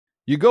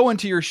You go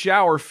into your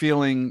shower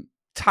feeling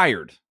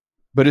tired,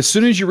 but as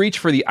soon as you reach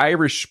for the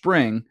Irish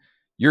Spring,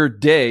 your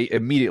day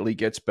immediately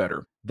gets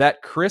better.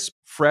 That crisp,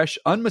 fresh,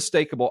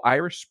 unmistakable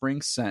Irish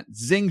Spring scent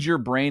zings your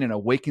brain and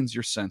awakens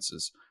your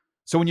senses.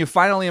 So when you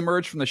finally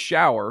emerge from the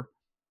shower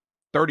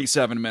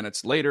 37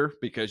 minutes later,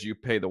 because you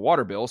pay the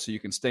water bill so you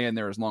can stay in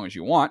there as long as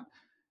you want,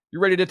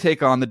 you're ready to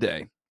take on the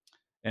day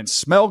and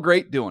smell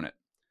great doing it.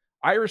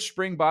 Irish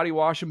Spring Body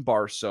Wash and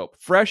Bar Soap.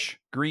 Fresh,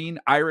 green,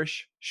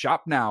 Irish.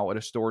 Shop now at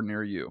a store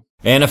near you.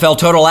 NFL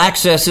Total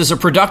Access is a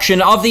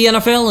production of the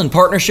NFL in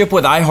partnership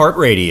with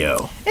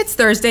iHeartRadio. It's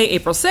Thursday,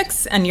 April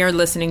 6th, and you're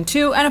listening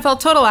to NFL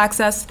Total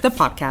Access, the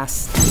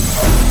podcast.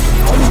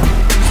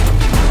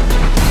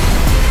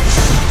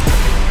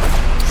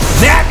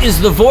 That is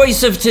the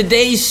voice of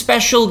today's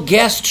special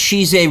guest.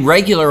 She's a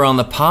regular on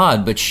the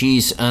pod, but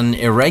she's an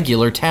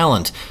irregular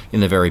talent in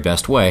the very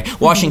best way.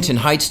 Washington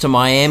Heights to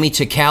Miami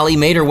to Cali,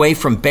 made her way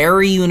from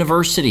Barry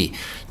University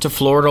to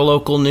Florida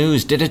local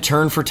news, did a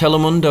turn for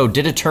Telemundo,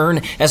 did a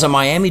turn as a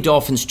Miami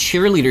Dolphins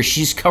cheerleader.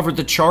 She's covered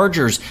the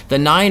Chargers, the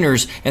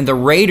Niners, and the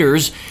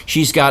Raiders.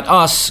 She's got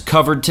us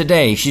covered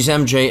today. She's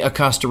MJ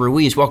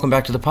Acosta-Ruiz. Welcome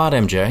back to the pod,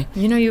 MJ.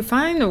 You know, you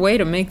find a way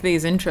to make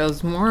these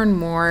intros more and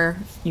more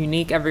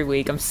unique every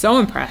week. I'm so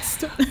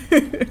impressed.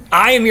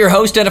 I am your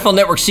host, NFL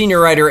Network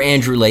senior writer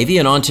Andrew Levy,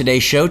 and on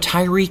today's show,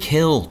 Tyreek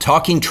Hill,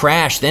 talking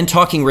trash, then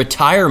talking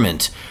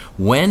retirement.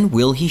 When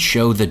will he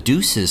show the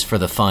deuces for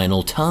the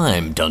final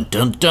time? Dun,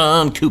 dun,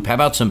 dun. Coop, how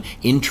about some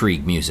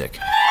intrigue music?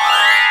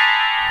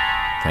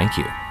 Thank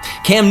you.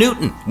 Cam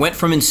Newton went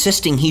from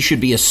insisting he should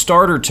be a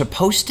starter to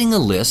posting a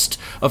list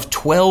of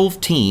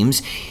 12 teams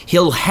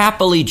he'll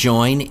happily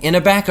join in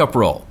a backup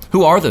role.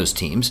 Who are those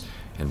teams?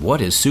 And what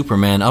is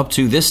Superman up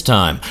to this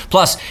time?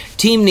 Plus,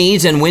 team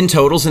needs and win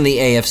totals in the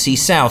AFC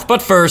South.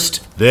 But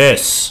first,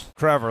 this.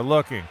 Trevor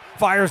looking.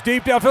 Fires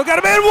deep downfield.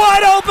 Got him in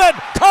wide open.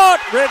 Caught.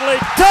 Ridley.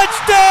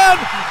 Touchdown.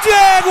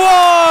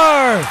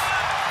 Jaguars.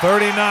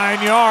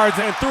 39 yards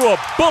and threw a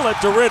bullet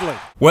to Ridley.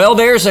 Well,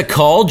 there's a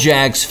call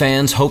Jags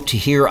fans hope to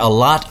hear a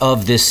lot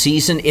of this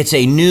season. It's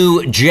a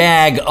new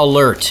Jag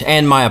alert.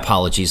 And my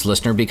apologies,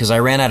 listener, because I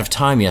ran out of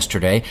time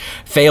yesterday,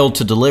 failed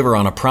to deliver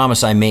on a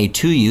promise I made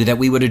to you that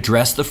we would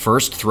address the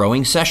first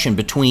throwing session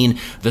between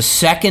the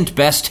second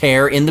best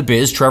hair in the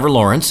biz, Trevor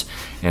Lawrence.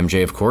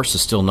 MJ, of course,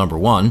 is still number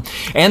one.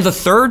 And the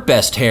third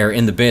best hair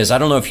in the biz, I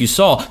don't know if you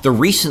saw, the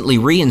recently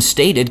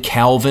reinstated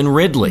Calvin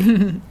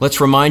Ridley. Let's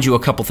remind you a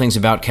couple things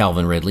about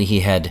Calvin Ridley.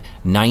 He had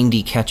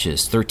 90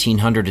 catches,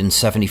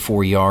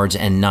 1,374 yards,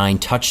 and 9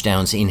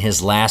 touchdowns in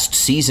his last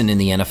season in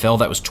the NFL.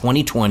 That was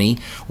 2020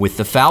 with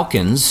the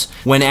Falcons.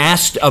 When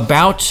asked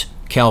about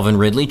Calvin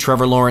Ridley,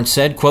 Trevor Lawrence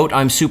said, quote,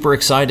 "I'm super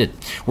excited.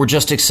 We're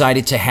just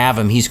excited to have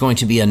him. He's going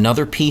to be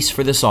another piece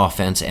for this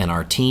offense and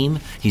our team.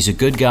 He's a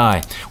good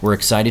guy. We're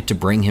excited to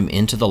bring him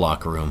into the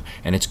locker room,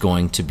 and it's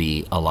going to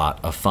be a lot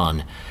of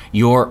fun."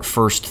 Your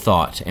first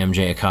thought,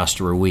 MJ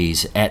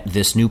Acosta-Ruiz, at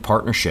this new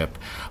partnership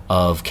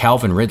of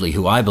Calvin Ridley,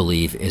 who I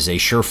believe is a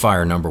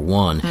surefire number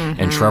one,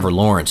 and Trevor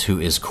Lawrence,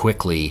 who is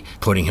quickly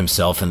putting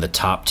himself in the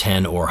top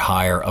 10 or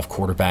higher of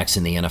quarterbacks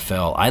in the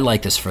NFL. I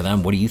like this for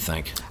them. What do you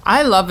think?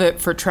 I love it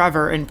for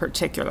Trevor in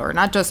particular,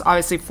 not just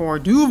obviously for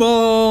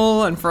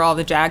Duval and for all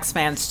the Jags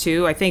fans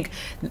too. I think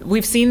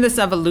we've seen this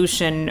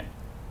evolution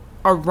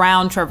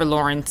around Trevor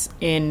Lawrence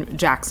in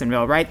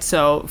Jacksonville, right?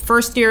 So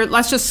first year,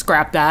 let's just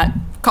scrap that,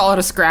 call it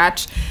a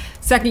scratch.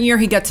 Second year,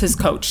 he gets his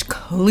coach.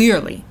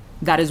 Clearly,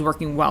 that is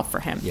working well for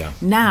him. Yeah.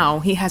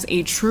 Now he has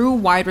a true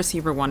wide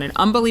receiver one, an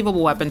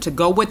unbelievable weapon to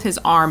go with his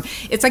arm.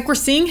 It's like we're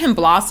seeing him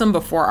blossom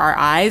before our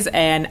eyes,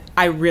 and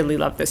I really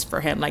love this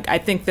for him. Like, I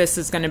think this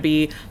is going to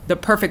be the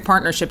perfect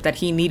partnership that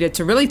he needed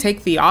to really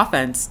take the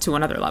offense to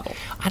another level.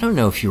 I don't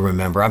know if you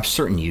remember, I'm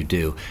certain you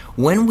do,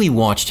 when we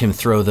watched him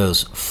throw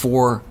those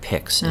 4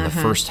 picks in the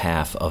first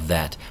half of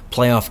that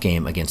playoff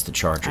game against the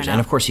Chargers. And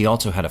of course, he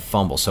also had a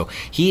fumble. So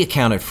he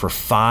accounted for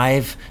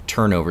 5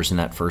 turnovers in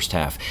that first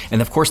half.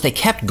 And of course, they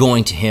kept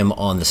going to him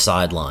on the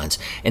sidelines.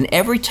 And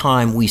every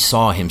time we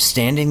saw him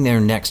standing there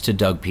next to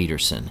Doug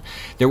Peterson,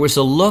 there was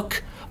a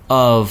look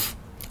of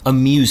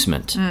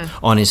amusement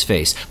on his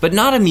face, but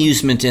not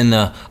amusement in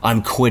the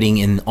 "I'm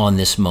quitting on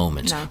this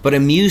moment," but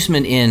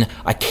amusement in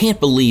 "I can't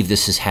believe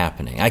this is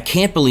happening. I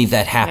can't believe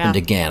that happened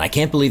again. I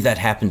can't believe that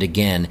happened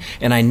again."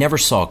 And I never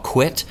saw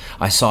quit.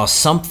 I saw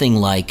something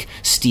like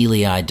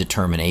steely-eyed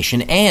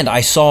determination, and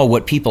I saw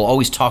what people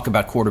always talk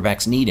about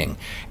quarterbacks needing: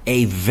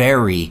 a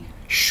very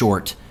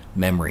short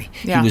memory.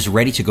 He was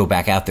ready to go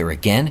back out there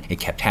again. It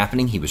kept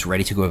happening. He was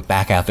ready to go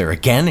back out there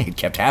again. It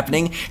kept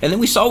happening. And then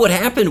we saw what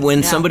happened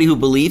when somebody who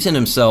believes in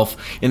himself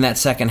in that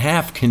second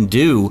half can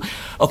do.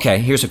 Okay,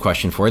 here's a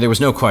question for you. There was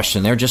no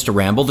question there, just a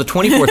ramble. The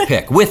 24th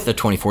pick, with the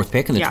 24th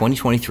pick in the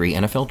 2023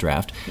 NFL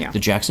Draft, the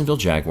Jacksonville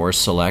Jaguars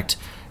select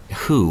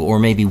who, or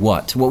maybe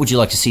what? What would you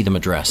like to see them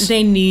address?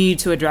 They need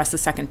to address the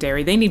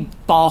secondary. They need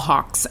ball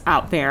hawks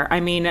out there. I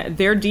mean,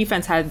 their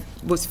defense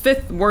was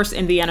 5th worst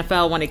in the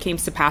NFL when it came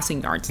to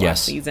passing yards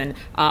last season.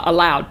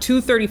 Allowed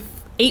 230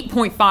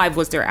 8.5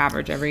 was their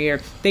average every year.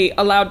 They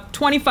allowed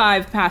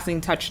 25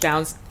 passing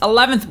touchdowns,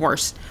 11th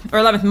most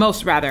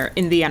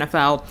in the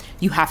NFL.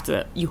 You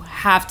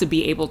have to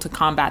be able to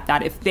combat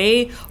that. If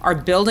they are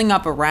building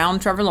up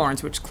around Trevor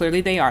Lawrence, which clearly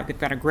they are, they've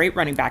got a great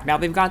running back. Now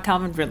they've got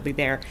Calvin Ridley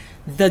there.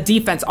 The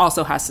defense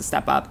also has to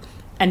step up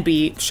and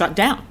be shut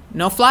down.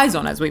 No fly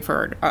zone, as we've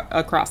heard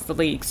across the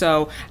league.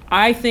 So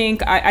I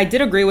think I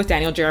did agree with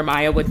Daniel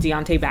Jeremiah with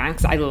Deonte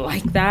Banks. I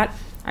like that.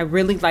 I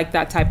really like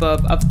that type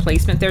of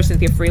placement there.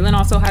 Cynthia Freeland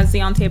also has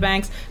Deonte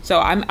Banks. So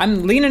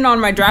I'm leaning on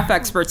my draft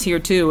experts here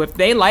too. If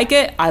they like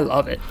it, I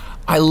love it.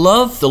 I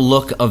love the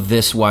look of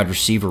this wide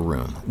receiver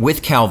room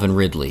with Calvin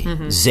Ridley,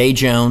 Zay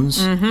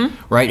Jones,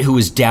 right, who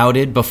was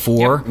doubted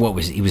before.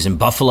 Yep. He was in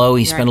Buffalo.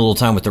 He spent a little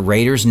time with the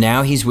Raiders.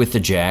 Now he's with the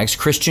Jags.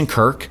 Christian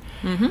Kirk.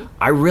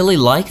 I really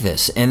like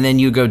this. And then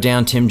you go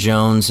down Tim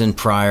Jones and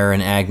Pryor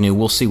and Agnew.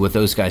 We'll see what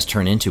those guys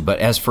turn into. But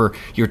as for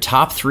your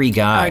top three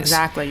guys.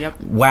 Exactly, yep.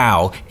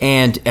 Wow.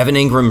 And Evan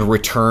Ingram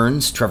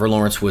returns. Trevor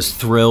Lawrence was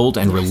thrilled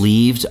and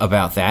relieved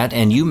about that.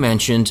 And you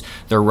mentioned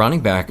their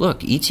running back.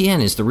 Look, Etienne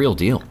is the real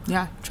deal.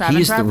 Yeah,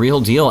 He is the real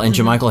deal. And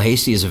JaMychal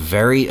Hasty is a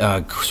very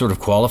sort of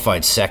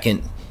qualified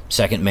second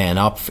man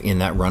up in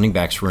that running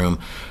backs room.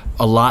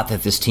 A lot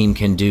that this team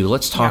can do.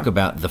 Let's talk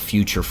about the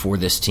future for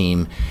this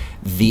team.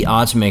 The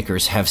odds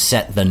makers have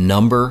set the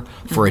number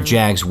for a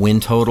Jags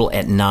win total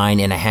at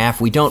 9.5.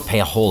 We don't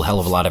pay a whole hell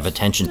of a lot of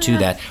attention to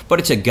that, but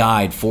it's a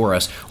guide for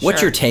us.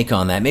 What's your take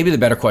on that? Maybe the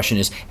better question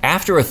is,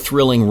 after a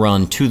thrilling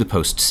run to the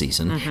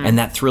postseason and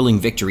that thrilling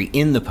victory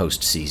in the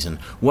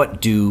postseason,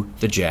 what do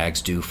the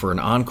Jags do for an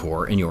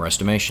encore in your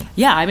estimation?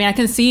 Yeah, I mean, I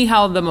can see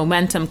how the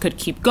momentum could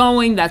keep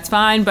going. That's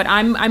fine, but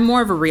I'm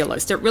more of a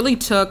realist. It really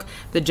took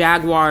the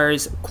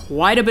Jaguars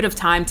quite a bit of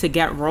time to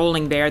get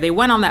rolling there. They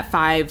went on that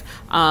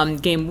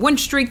 5-game win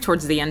streak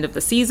towards the end of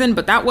the season,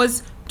 but that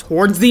was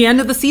towards the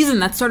end of the season.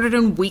 That started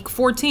in week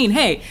 14.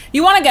 Hey,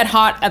 you want to get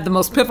hot at the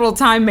most pivotal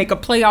time, make a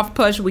playoff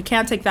push. We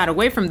can't take that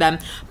away from them.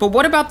 But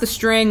what about the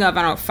string of,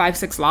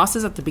 5-6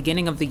 losses at the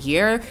beginning of the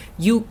year?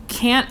 You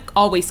can't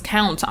always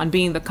count on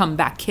being the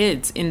comeback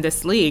kids in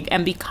this league.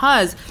 And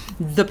because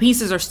the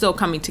pieces are still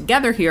coming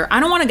together here, I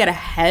don't want to get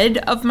ahead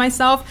of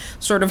myself,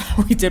 sort of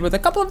how we did with a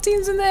couple of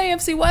teams in the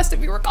AFC West,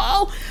 if you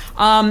recall.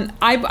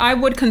 I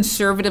would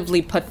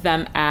conservatively put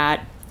them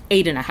at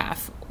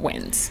 8.5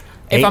 wins.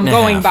 If I'm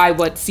going by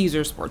what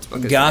Caesar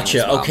Sportsbook is Gotcha.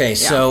 saying as well. Okay,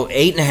 so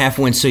 8.5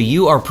 wins. So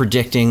you are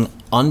predicting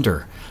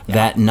under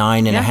that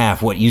 9.5. Yeah.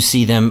 What, you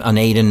see them an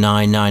 8 and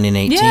 9, 9 and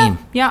 8 team?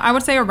 Yeah, I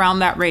would say around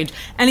that range.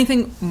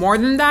 Anything more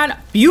than that,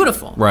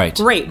 beautiful. Right.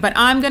 Great. But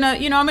I'm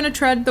gonna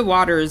tread the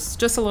waters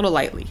just a little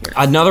lightly here.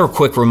 Another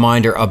quick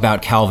reminder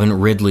about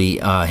Calvin Ridley,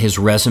 his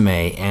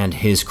resume and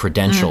his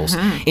credentials.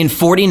 In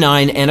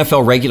 49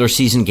 NFL regular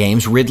season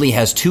games, Ridley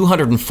has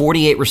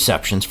 248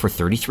 receptions for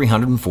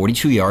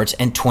 3,342 yards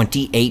and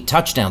 28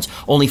 touchdowns.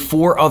 Only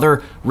 4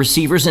 other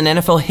receivers in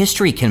NFL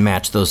history can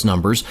match those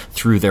numbers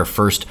through their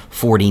first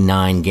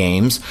 49 games.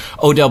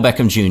 Odell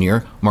Beckham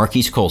Jr.,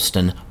 Marquise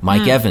Colston,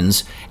 Mike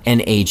Evans,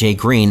 and A.J.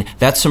 Green.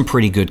 That's some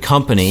pretty good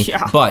company.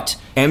 Yeah. But,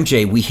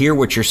 MJ, we hear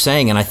what you're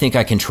saying, and I think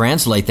I can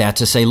translate that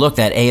to say, look,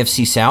 that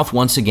AFC South,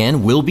 once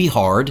again, will be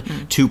hard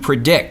to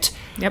predict.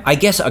 Yep. I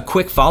guess a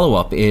quick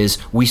follow-up is,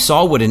 we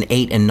saw what an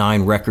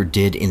 8-9 record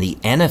did in the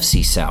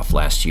NFC South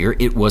last year.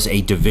 It was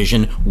a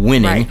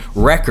division-winning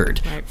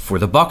record. Right. For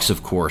the Bucs,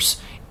 of course.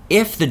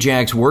 If the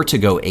Jags were to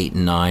go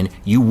 8-9,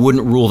 you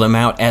wouldn't rule them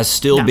out as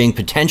still being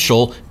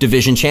potential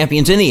division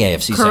champions in the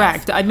AFC South.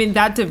 Correct. I mean,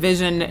 that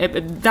division,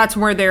 that's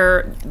where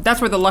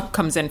the luck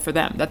comes in for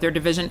them, that their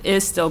division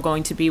is still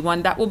going to be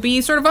one that will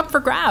be sort of up for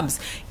grabs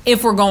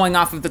if we're going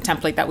off of the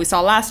template that we saw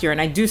last year. And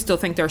I do still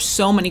think there's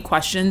so many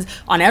questions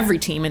on every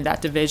team in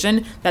that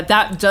division that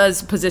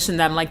does position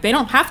them like they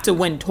don't have to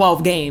win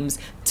 12 games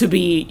to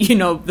be,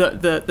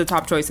 the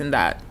top choice in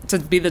that, to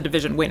be the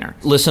division winner.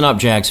 Listen up,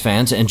 Jags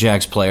fans and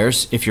Jags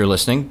players, if you're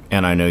listening,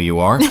 and I know you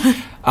are.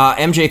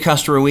 MJ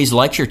Custer-Ruiz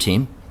likes your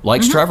team.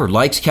 Likes Trevor,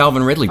 likes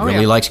Calvin Ridley,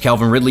 likes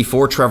Calvin Ridley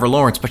for Trevor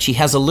Lawrence, but she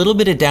has a little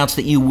bit of doubts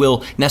that you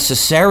will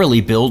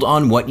necessarily build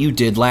on what you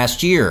did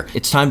last year.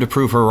 It's time to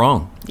prove her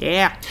wrong.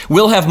 Yeah.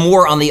 We'll have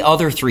more on the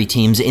other 3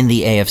 teams in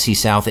the AFC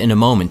South in a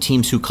moment,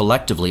 teams who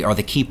collectively are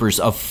the keepers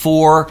of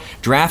 4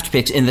 draft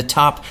picks in the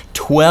top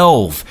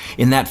 12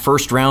 in that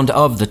first round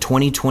of the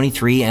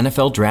 2023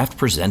 NFL Draft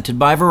presented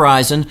by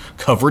Verizon.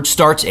 Coverage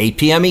starts 8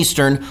 p.m.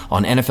 Eastern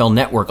on NFL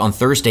Network on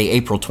Thursday,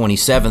 April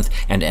 27th,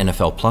 and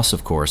NFL Plus,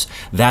 of course.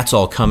 That's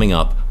all coming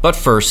up. But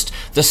first,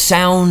 the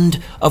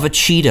sound of a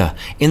cheetah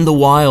in the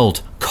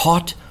wild,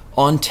 caught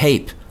on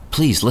tape.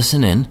 Please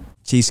listen in.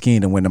 Chiefs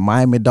Kingdom, when the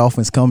Miami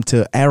Dolphins come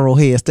to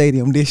Arrowhead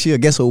Stadium this year,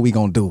 guess what we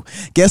gonna do?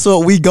 Guess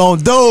what we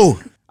gonna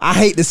do? I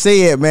hate to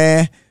say it,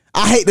 man.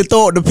 I hate to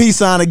throw up the peace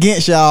sign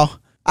against y'all.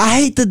 I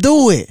hate to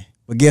do it.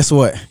 But guess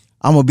what?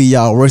 I'm gonna be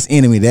y'all worst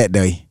enemy that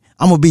day.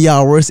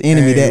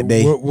 That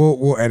day.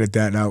 We'll edit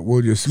that out.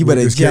 We'll just get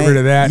change, rid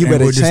of that. You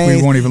better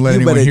change. We won't even let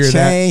anyone hear that.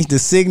 Change the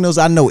signals.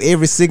 I know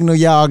every signal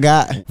y'all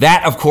got.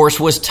 That, of course,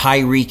 was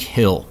Tyreek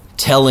Hill.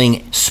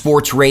 telling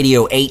Sports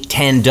Radio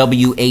 810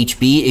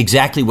 WHB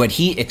exactly what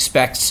he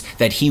expects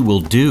that he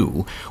will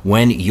do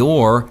when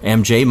your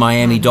MJ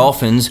Miami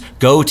Dolphins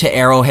go to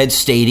Arrowhead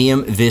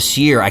Stadium this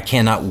year. I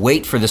cannot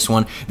wait for this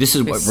one. This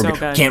is what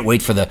can't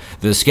wait for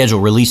the schedule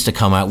release to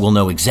come out. We'll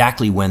know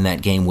exactly when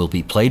that game will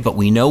be played, but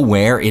we know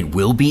where. It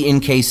will be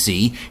in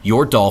KC.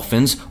 Your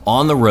Dolphins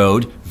on the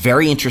road.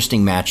 Very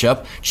interesting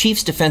matchup.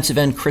 Chiefs defensive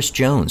end Chris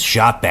Jones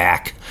shot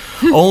back.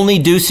 Only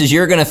deuces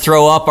you're going to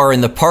throw up are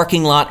in the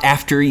parking lot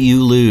after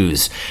you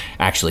lose.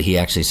 Actually,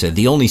 he said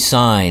the only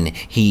sign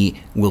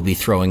he will be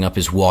throwing up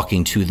is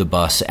walking to the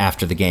bus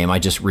after the game. I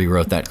just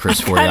rewrote that,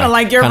 Chris, for you. Kind of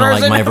like your version. Kind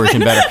of like my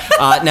version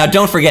better. Now,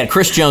 don't forget,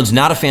 Chris Jones,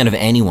 not a fan of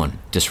anyone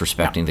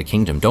disrespecting the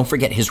kingdom. Don't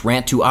forget his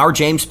rant to our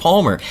James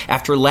Palmer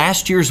after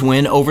last year's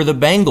win over the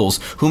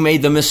Bengals, who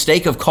made the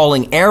mistake of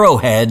calling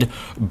Arrowhead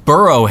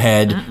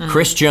Burrowhead.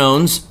 Chris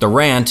Jones, the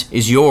rant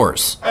is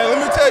yours. Hey,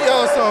 let me tell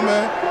y'all something,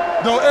 man.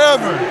 Don't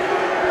ever,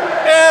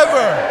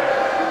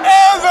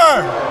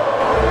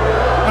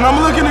 and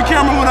I'm looking at the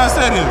camera when I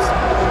say this,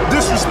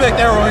 disrespect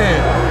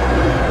Arrowhead.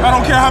 I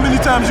don't care how many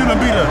times you done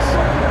beat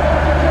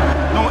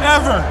us. Don't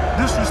ever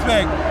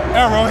disrespect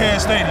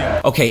Arrowhead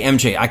Stadium. Okay,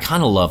 MJ, I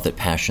kind of love that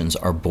passions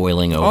are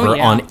boiling over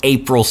on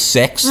April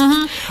 6th.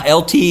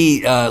 LT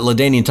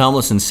LaDainian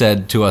Tomlinson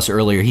said to us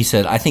earlier, he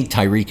said, I think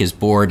Tyreek is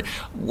bored.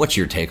 What's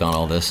your take on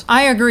all this?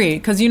 I agree,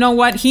 because you know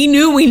what? He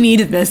knew we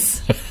needed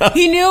this.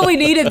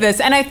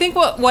 And I think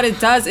what it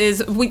does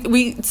is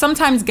we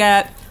sometimes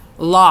get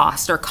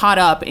lost or caught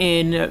up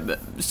in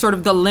sort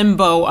of the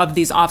limbo of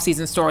these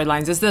offseason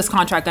storylines. Is this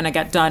contract going to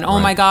get done? Oh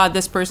my God,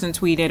 this person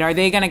tweeted. Are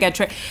they going to get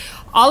traded?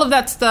 All of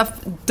that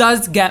stuff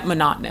does get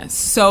monotonous.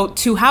 So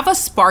to have a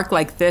spark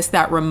like this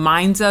that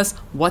reminds us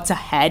what's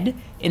ahead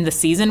in the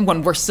season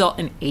when we're still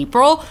in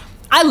April,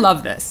 I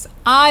love this.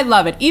 I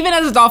love it. Even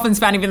as a Dolphins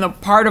fan, even though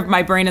part of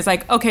my brain is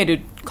like, okay,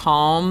 dude,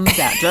 calm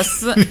down.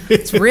 Just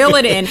reel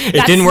it in.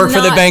 It didn't work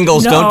for the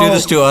Bengals. No, don't do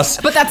this to us.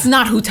 But that's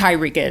not who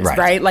Tyreek is,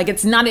 right? Like,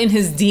 it's not in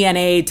his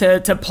DNA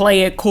to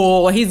play it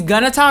cool. He's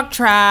going to talk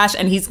trash,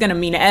 and he's going to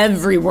mean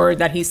every word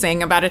that he's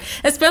saying about it,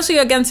 especially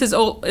against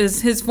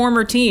his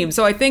former team.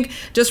 So I think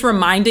just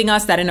reminding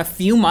us that in a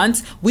few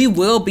months, we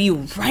will be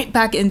right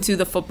back into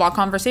the football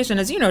conversation.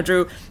 As you know,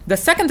 Drew, the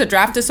second the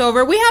draft is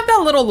over, we have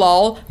that little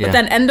lull, but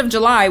then end of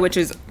July, which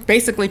is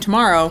basically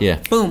tomorrow,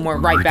 boom, we're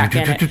right back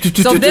in it.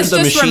 So this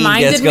just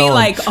reminded me,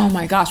 like, oh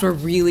my gosh, we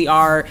really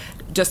are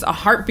just a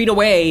heartbeat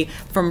away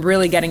from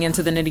really getting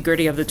into the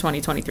nitty-gritty of the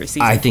 2023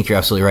 season. I think you're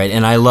absolutely right.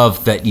 And I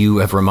love that you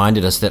have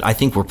reminded us that I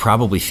think we're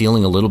probably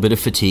feeling a little bit of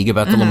fatigue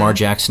about the Lamar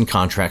Jackson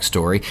contract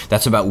story.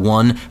 That's about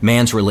one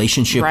man's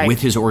relationship with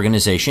his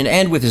organization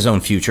and with his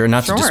own future,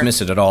 not to dismiss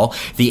it at all.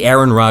 The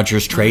Aaron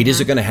Rodgers trade, is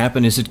it going to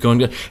happen? Is it going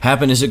to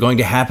happen? Is it going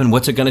to happen?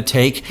 What's it going to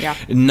take?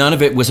 None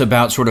of it was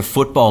about sort of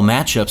football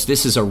matchups.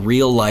 This is a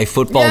real-life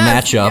football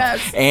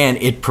matchup, and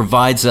it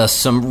provides us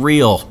some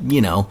real,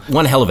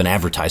 one hell of an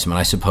advertisement,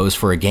 I suppose,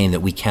 for a game that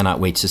we cannot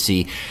wait to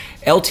see.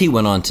 LT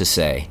went on to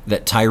say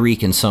that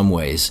Tyreek, in some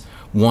ways,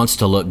 wants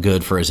to look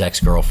good for his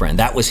ex-girlfriend.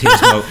 That was his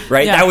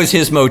That was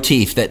his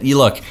motif. That you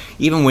look,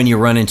 even when you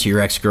run into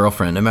your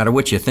ex-girlfriend, no matter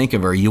what you think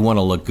of her, you want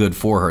to look good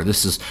for her.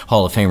 This is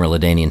Hall of Famer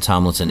LaDainian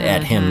Tomlinson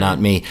at him, not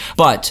me.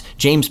 But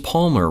James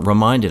Palmer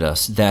reminded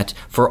us that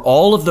for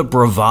all of the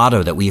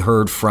bravado that we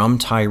heard from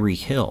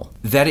Tyreek Hill,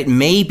 that it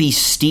may be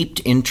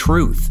steeped in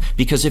truth.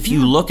 Because if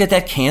you look at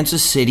that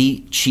Kansas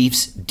City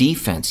Chiefs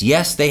defense,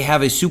 yes, they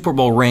have a Super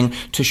Bowl ring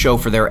to show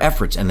for their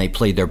efforts, and they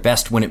played their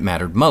best when it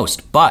mattered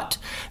most. But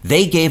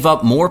they gave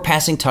up more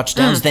passing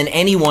touchdowns than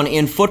anyone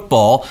in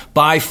football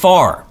by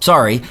far.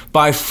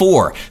 By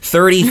 4.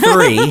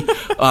 33,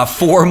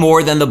 4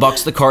 more than the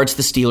Bucs, the Cards,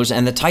 the Steelers,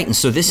 and the Titans.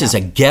 So this is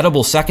a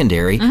gettable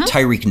secondary.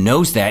 Tyreek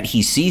knows that.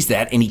 He sees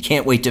that, and he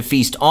can't wait to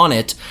feast on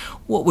it.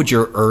 What would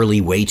your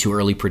way too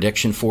early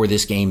prediction for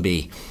this game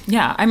be?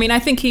 Yeah, I mean, I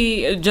think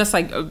he, just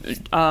like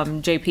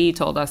JP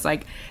told us,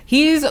 like,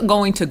 he's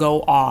going to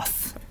go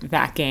off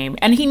that game.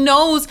 And he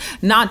knows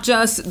not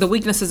just the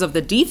weaknesses of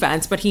the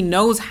defense, but he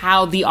knows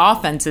how the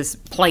offense is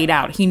played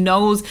out. He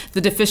knows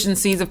the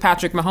deficiencies of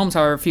Patrick Mahomes,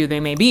 however few they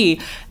may be.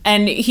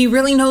 And he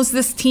really knows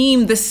this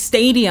team, this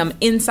stadium,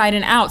 inside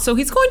and out. So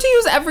he's going to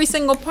use every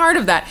single part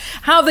of that.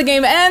 How the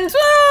game ends,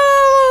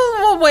 well,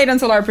 we'll wait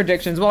until our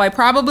predictions. Will I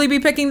probably be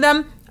picking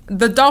them?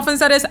 The Dolphins,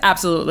 that is,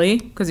 absolutely,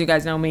 because you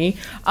guys know me.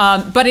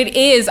 But it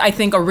is, I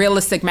think, a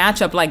realistic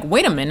matchup. Like,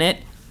 wait a minute.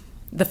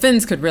 The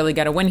Finns could really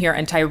get a win here,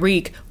 and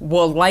Tyreek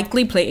will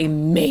likely play a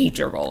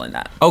major role in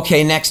that.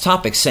 Okay, next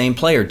topic, same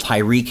player,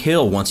 Tyreek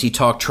Hill. Once he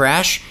talked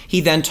trash,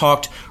 he then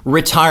talked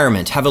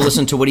retirement. Have a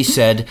listen to what he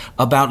said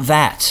about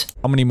that.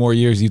 How many more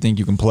years do you think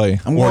you can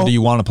play, or do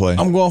you want to play?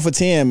 I'm going for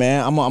 10,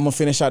 man. I'm gonna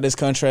finish out this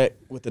contract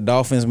with the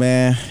Dolphins,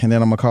 man, and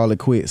then I'm gonna call it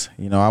quits.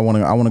 I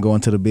want to go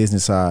into the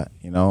business side.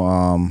 You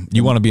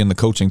want to be in the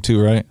coaching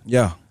too, right?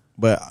 Yeah,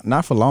 but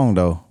not for long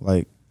though.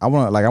 I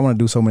want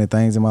to do so many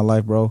things in my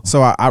life, bro.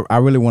 So I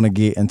really want to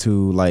get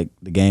into like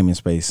the gaming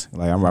space.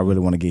 Like I really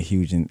want to get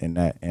huge in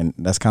that, and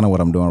that's kind of what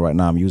I'm doing right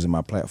now. I'm using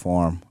my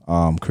platform,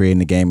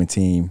 creating a gaming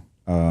team,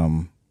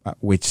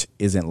 which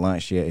isn't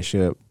launched yet. It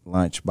should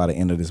launch by the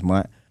end of this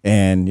month.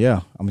 And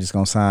yeah, I'm just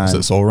gonna sign. Is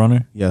it Soul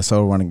Runner? Yeah,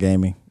 Soul Runner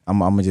Gaming. I'm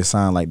gonna just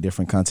sign like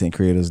different content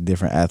creators,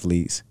 different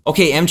athletes.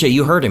 Okay, MJ,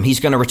 you heard him. He's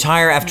going to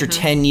retire after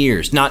 10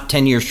 years, not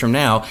 10 years from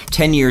now,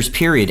 10 years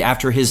period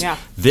after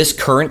this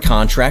current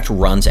contract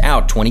runs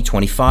out,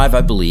 2025,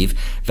 I believe.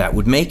 That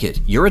would make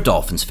it. You're a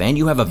Dolphins fan.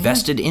 You have a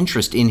vested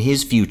interest in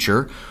his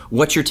future.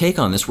 What's your take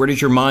on this? Where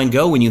does your mind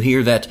go when you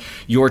hear that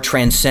your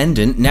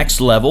transcendent, next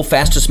level,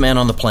 fastest man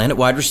on the planet,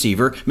 wide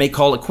receiver, may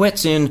call it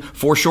quits in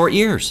 4 short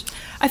years?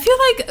 I feel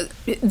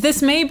like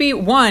this may be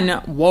one,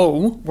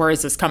 whoa, where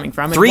is this coming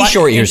from? 3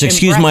 short years,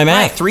 excuse my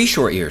math, 3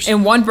 short years.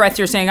 In one breath,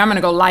 you're saying, I'm going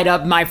to go light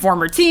up my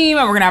former team,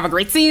 and we're going to have a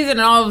great season,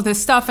 and all of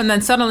this stuff, and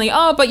then suddenly,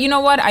 oh, but you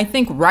know what? I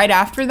think right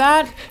after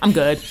that, I'm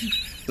good.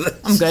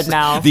 I'm good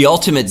now. The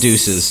ultimate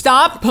deuces.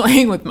 Stop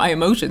playing with my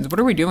emotions. What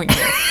are we doing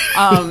here?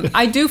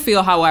 I do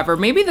feel, however,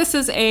 maybe this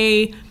is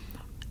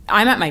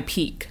I'm at my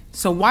peak.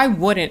 So why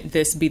wouldn't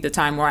this be the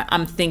time where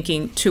I'm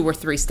thinking 2 or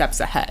 3 steps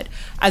ahead?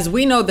 As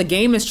we know, the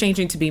game is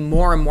changing to be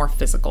more and more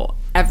physical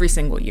every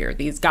single year.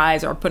 These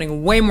guys are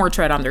putting way more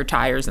tread on their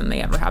tires than they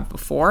ever have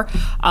before.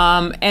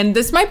 And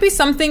this might be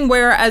something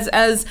where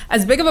as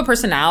big of a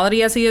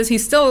personality as he is,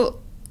 he's still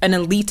an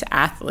elite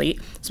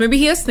athlete. So maybe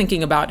he is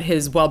thinking about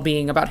his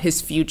well-being, about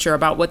his future,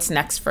 about what's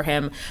next for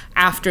him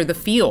after the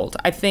field.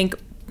 I think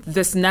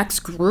this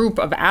next group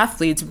of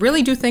athletes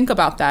really do think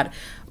about that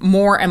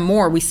more and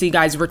more. We see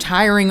guys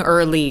retiring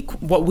early,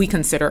 what we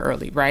consider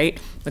early, right?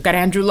 Look at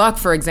Andrew Luck,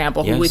 for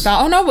example, who we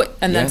thought, oh no,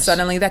 and then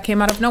suddenly that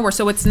came out of nowhere.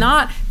 So it's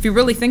not, if you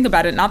really think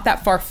about it, not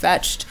that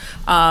far-fetched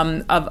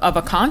of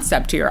a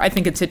concept here. I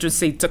think it's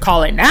interesting to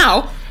call it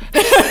now.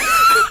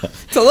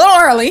 It's a little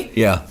early.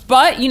 Yeah.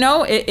 But,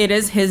 it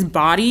is his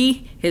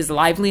body, his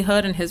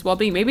livelihood, and his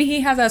well-being. Maybe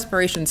he has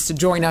aspirations to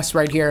join us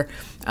right here,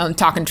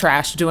 talking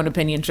trash, doing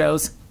opinion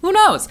shows. Who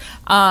knows?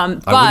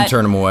 But I wouldn't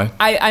turn him away.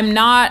 I'm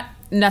not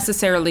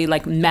necessarily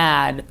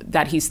mad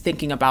that he's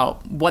thinking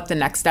about what the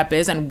next step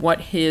is and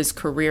what his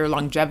career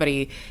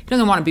longevity. He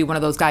doesn't want to be one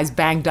of those guys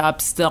banged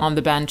up, still on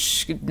the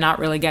bench, not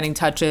really getting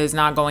touches,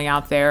 not going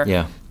out there.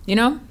 Yeah.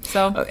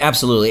 So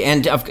absolutely.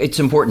 And it's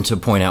important to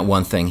point out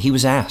one thing. He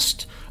was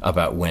asked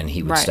about when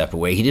he would step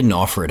away. He didn't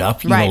offer it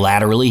up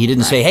unilaterally. He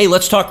didn't say, hey,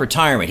 let's talk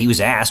retirement. He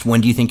was asked,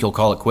 when do you think you'll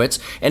call it quits?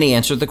 And he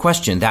answered the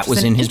question. That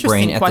was in his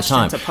brain at the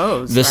time.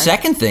 The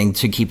second thing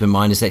to keep in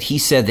mind is that he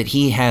said that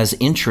he has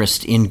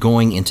interest in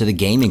going into the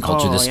gaming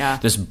culture,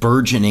 this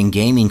burgeoning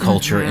gaming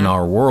culture in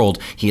our world.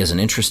 He has an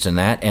interest in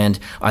that. And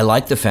I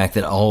like the fact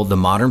that all the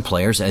modern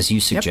players, as you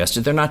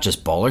suggested, they're not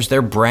just ballers,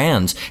 they're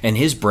brands. And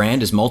his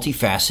brand is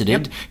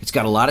multifaceted. It's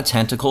got a lot of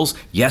tentacles.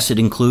 Yes, it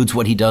includes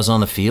what he does on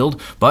the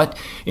field, but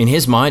in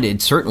his mind,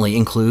 it certainly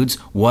includes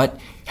what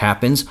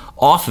happens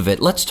off of it.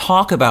 Let's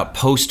talk about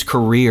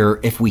post-career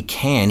if we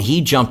can.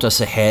 He jumped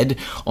us ahead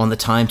on the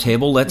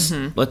timetable. Let's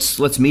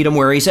meet him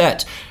where he's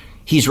at.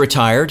 He's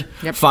retired.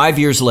 5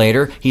 years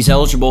later, he's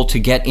eligible to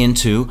get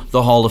into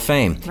the Hall of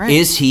Fame.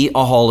 Is he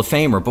a Hall of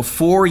Famer?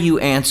 Before you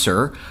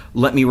answer,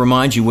 let me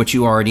remind you what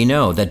you already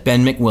know, that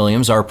Ben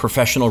McWilliams, our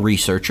professional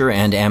researcher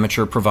and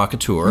amateur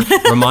provocateur,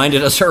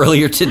 reminded us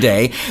earlier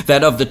today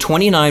that of the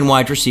 29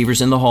 wide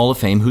receivers in the Hall of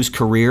Fame whose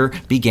career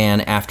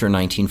began after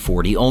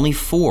 1940, only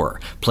 4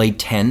 played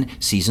 10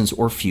 seasons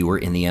or fewer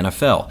in the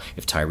NFL.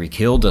 If Tyreek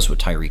Hill does what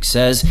Tyreek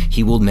says,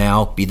 he will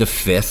now be the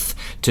 5th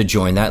to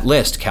join that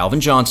list.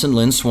 Calvin Johnson,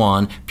 Lynn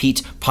Swann,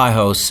 Pete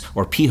Pihos,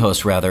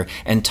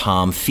 and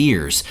Tom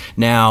Fears.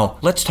 Now,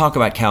 let's talk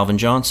about Calvin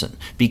Johnson,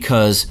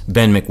 because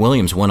Ben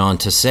McWilliams went on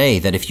to say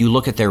that if you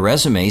look at their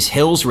resumes,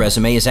 Hill's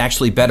resume is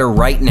actually better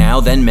right now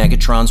than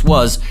Megatron's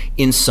was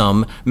in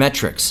some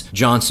metrics.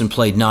 Johnson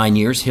played 9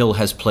 years. Hill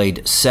has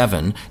played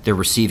 7. Their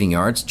receiving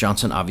yards,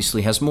 Johnson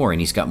obviously has more, and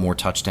he's got more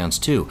touchdowns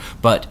too.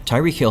 But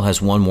Tyreek Hill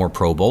has 1 more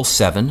Pro Bowl,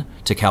 7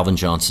 to Calvin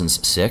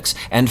Johnson's 6,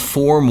 and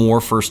 4 more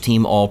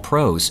first-team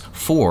All-Pros,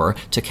 4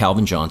 to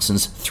Calvin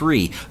Johnson's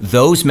 3.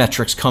 Those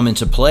metrics come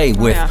into play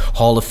with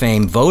Hall of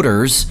Fame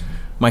voters.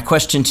 My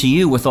question to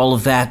you, with all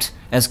of that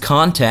as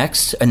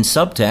context and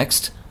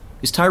subtext,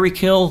 is Tyreek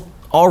Hill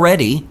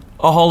already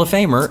a Hall of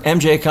Famer,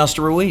 MJ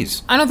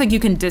Acosta-Ruiz? I don't think you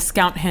can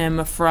discount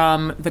him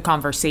from the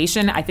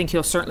conversation. I think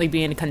he'll certainly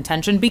be in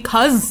contention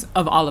because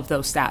of all of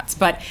those stats.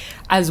 But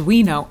as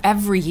we know,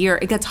 every year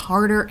it gets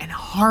harder and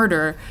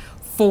harder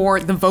for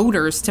the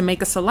voters to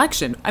make a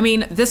selection. I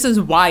mean, this is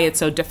why it's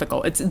so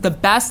difficult. It's the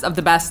best of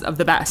the best of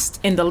the best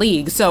in the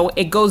league. So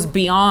it goes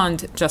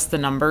beyond just the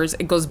numbers.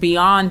 It goes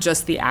beyond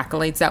just the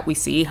accolades that we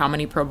see, how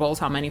many Pro Bowls,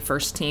 how many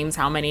first teams,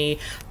 how many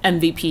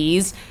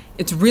MVPs.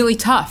 It's really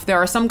tough. There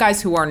are some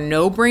guys who are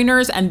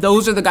no-brainers, and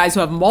those are the guys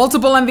who have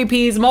multiple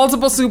MVPs,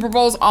 multiple Super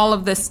Bowls, all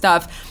of this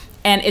stuff.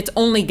 And it's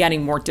only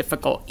getting more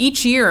difficult.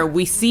 Each year,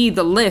 we see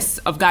the lists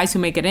of guys who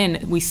make it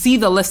in. We see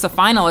the list of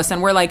finalists,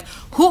 and we're like,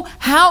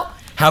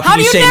 How can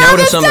you say no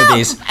to some of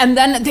these? And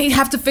then they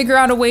have to figure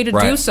out a way to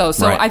do so.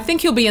 So I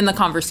think he'll be in the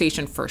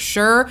conversation for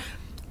sure.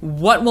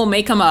 What will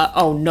make him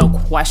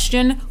no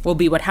question will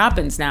be what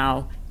happens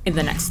now in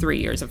the next 3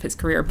 years of his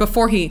career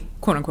before he,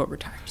 quote unquote,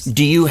 retires.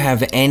 Do you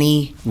have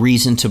any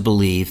reason to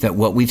believe that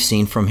what we've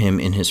seen from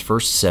him in his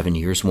first 7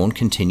 years won't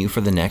continue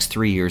for the next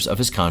 3 years of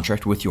his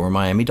contract with your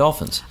Miami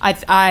Dolphins?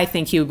 I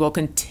think he will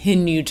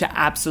continue to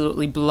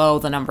absolutely blow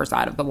the numbers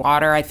out of the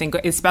water. I think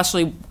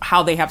especially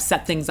how they have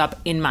set things up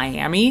in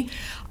Miami.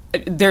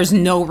 There's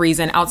no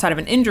reason outside of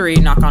an injury,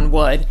 knock on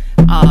wood,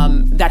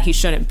 that he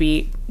shouldn't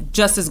be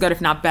just as good,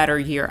 if not better,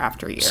 year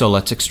after year. So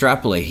let's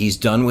extrapolate. He's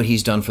done what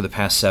he's done for the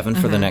past 7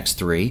 for the next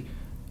 3.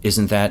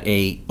 Isn't that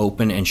a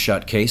open and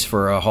shut case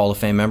for a Hall of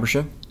Fame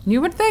membership? You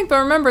would think, but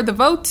remember, the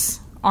votes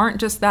aren't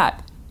just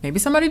that. Maybe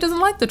somebody doesn't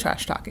like the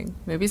trash talking.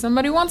 Maybe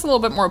somebody wants a little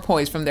bit more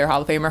poise from their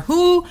Hall of Famer.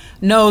 Who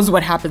knows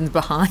what happens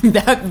behind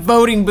that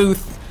voting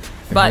booth?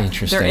 But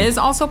there is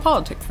also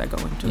politics that go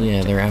into it.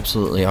 Yeah, there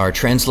absolutely are.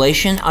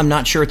 Translation? I'm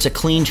not sure it's a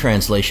clean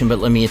translation, but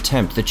let me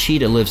attempt. The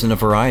cheetah lives in a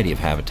variety of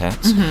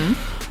habitats.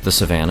 The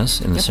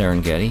savannas in the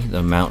Serengeti,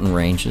 the mountain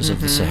ranges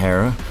of the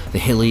Sahara, the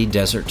hilly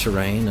desert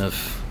terrain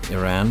of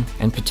Iran,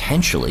 and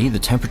potentially the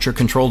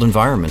temperature-controlled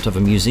environment of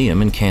a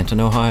museum in Canton,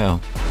 Ohio.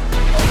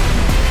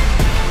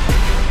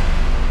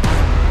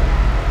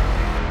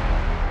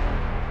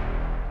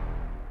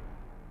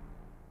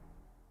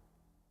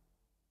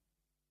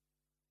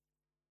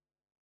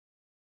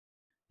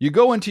 You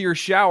go into your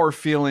shower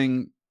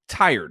feeling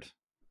tired,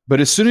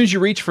 but as soon as you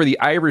reach for the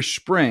Irish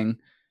Spring,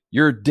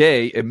 your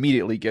day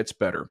immediately gets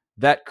better.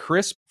 That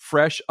crisp,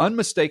 fresh,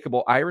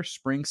 unmistakable Irish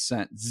Spring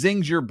scent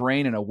zings your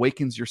brain and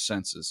awakens your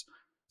senses.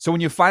 So when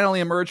you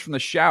finally emerge from the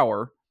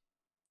shower,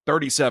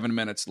 37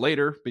 minutes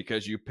later,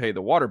 because you pay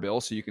the water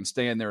bill so you can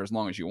stay in there as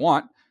long as you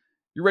want,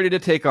 you're ready to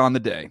take on the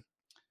day.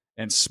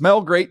 And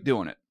smell great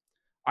doing it.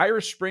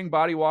 Irish Spring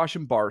Body Wash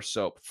and Bar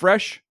Soap.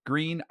 Fresh,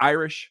 green,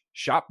 Irish.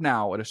 Shop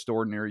now at a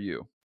store near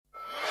you.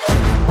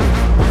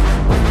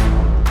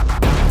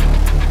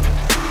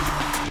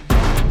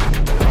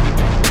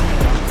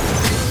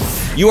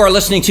 You are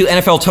listening to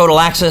NFL Total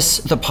Access,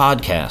 the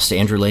podcast.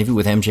 Andrew Levy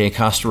with MJ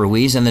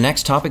Acosta-Ruiz, and the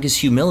next topic is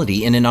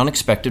humility in an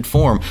unexpected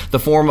form. The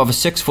form of a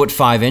 6'5",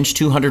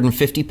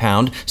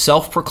 250-pound,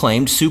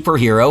 self-proclaimed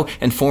superhero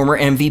and former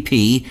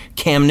MVP,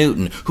 Cam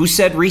Newton, who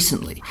said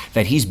recently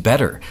that he's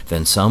better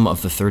than some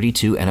of the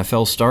 32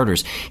 NFL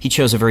starters. He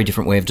chose a very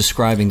different way of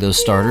describing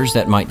those starters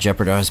that might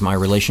jeopardize my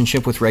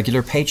relationship with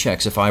regular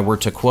paychecks if I were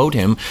to quote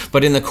him.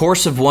 But in the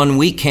course of 1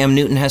 week, Cam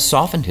Newton has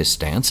softened his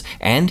stance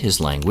and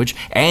his language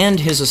and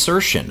his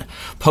assertion,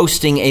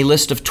 posting a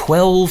list of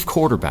 12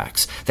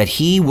 quarterbacks that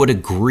he would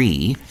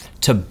agree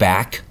to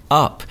back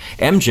up.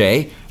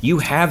 MJ, you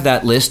have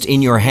that list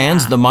in your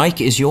hands. The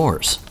mic is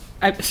yours.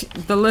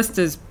 The list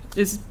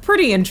is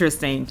pretty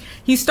interesting.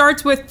 He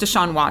starts with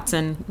Deshaun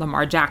Watson,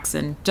 Lamar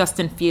Jackson,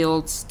 Justin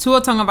Fields,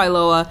 Tua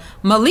Tagovailoa,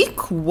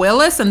 Malik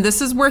Willis, and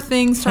this is where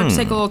things start to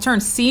take a little turn.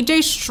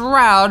 CJ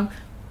Stroud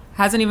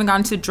hasn't even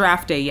gone to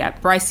draft day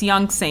yet. Bryce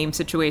Young, same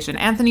situation.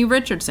 Anthony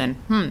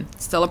Richardson,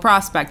 still a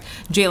prospect.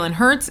 Jalen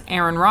Hurts,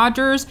 Aaron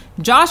Rodgers,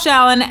 Josh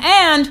Allen,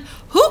 and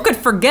who could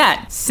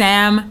forget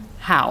Sam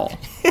Howell?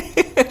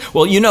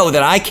 Well, you know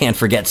that I can't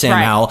forget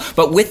Sam Howell,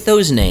 but with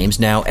those names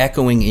now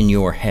echoing in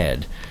your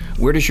head,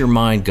 where does your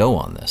mind go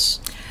on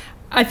this?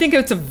 I think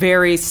it's a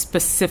very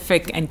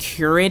specific and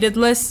curated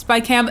list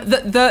by Cam.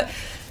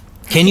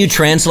 Can you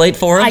translate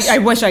for us? I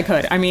wish I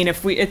could. I mean,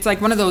 it's like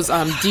one of those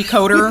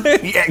decoder.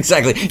 Yeah,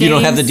 exactly. Games. You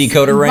don't have the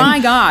decoder ring? My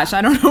gosh,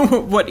 I don't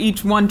know what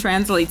each one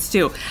translates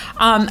to.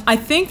 I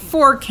think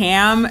for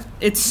Cam,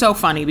 it's so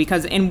funny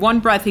because in one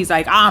breath he's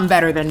like, I'm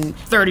better than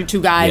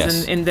 32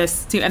 guys in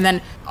this team, and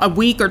then a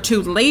week or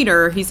two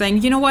later he's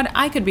saying, you know what,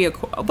 I could be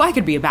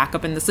a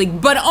backup in this league,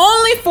 but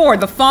only for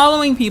the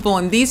following people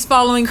in these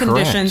following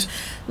conditions.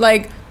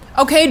 Like,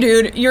 okay,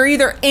 dude, you're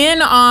either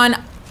in on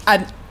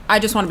I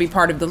just want to be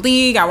part of the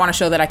league. I want to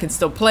show that I can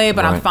still play,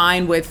 but I'm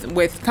fine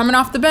with coming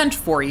off the bench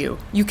for you.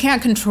 You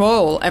can't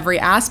control every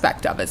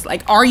aspect of it. It's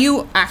like, are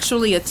you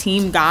actually a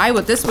team guy?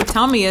 What this would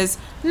tell me is,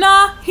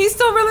 nah, he's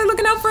still really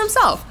looking out for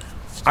himself.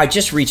 I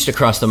just reached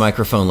across the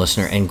microphone,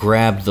 listener, and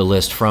grabbed the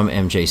list from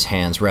MJ's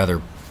hands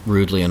rather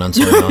rudely and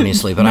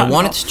unceremoniously, but I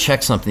wanted to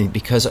check something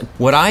because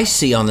what I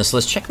see on this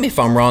list, check me if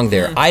I'm wrong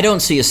there, I don't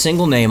see a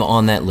single name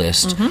on that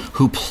list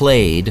who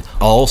played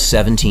all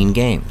 17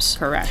 games.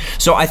 Correct.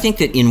 So I think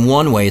that in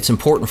one way it's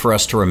important for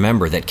us to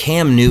remember that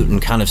Cam Newton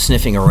kind of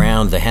sniffing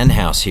around the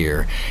henhouse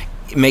here,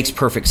 it makes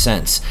perfect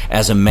sense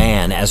as a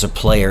man, as a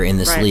player in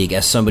this league,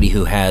 as somebody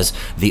who has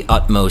the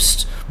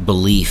utmost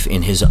belief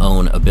in his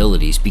own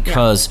abilities,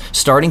 because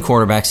starting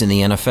quarterbacks in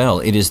the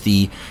NFL, it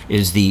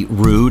is the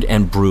rude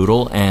and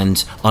brutal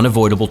and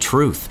unavoidable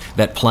truth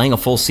that playing a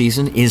full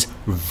season is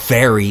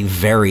very,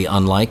 very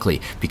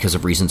unlikely because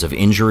of reasons of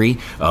injury,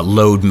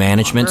 load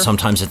management.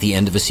 Sometimes at the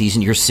end of a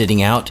season, you're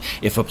sitting out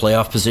if a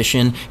playoff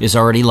position is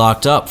already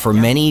locked up. For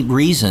many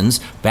reasons,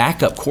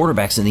 backup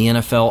quarterbacks in the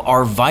NFL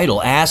are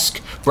vital. Ask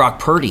Brock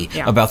Purdy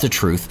about the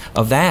truth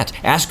of that.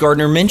 Ask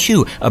Gardner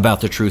Minshew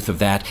about the truth of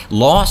that.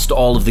 Lost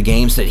all of the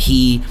games that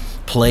he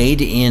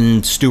played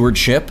in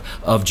stewardship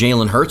of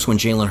Jalen Hurts when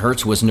Jalen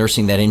Hurts was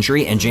nursing that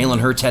injury, and Jalen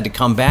Hurts had to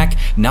come back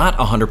not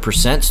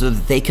 100% so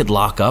that they could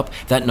lock up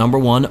that number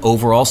 1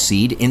 overall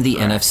seed in the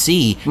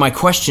NFC. My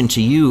question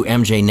to you,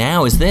 MJ,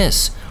 now is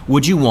this.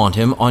 Would you want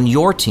him on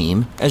your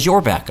team as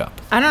your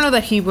backup? I don't know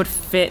that he would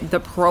fit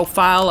the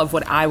profile of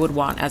what I would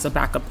want as a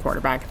backup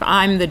quarterback. If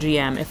I'm the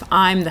GM, if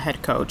I'm the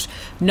head coach,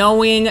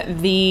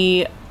 knowing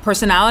the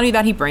personality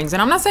that he brings,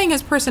 and I'm not saying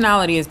his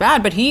personality is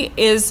bad, but he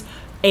is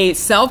a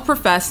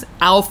self-professed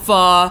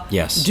alpha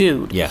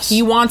dude. Yes.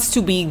 He wants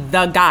to be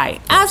the guy,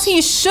 as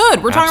he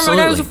should. We're talking about a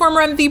guy who's a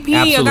former MVP,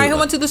 a guy who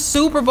went to the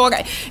Super Bowl.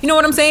 You know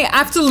what I'm saying?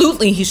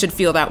 Absolutely, he should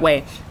feel that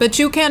way. But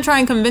you can't try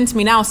and convince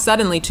me now,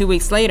 suddenly, 2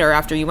 weeks later,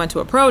 after you went to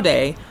a pro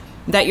day,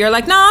 that you're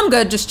like, nah, I'm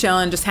good, just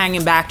chilling, just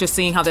hanging back, just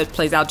seeing how this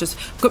plays out. Just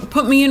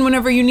put me in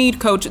whenever you need,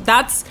 coach.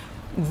 That's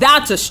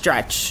a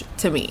stretch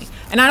to me.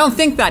 And I don't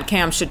think that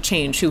Cam should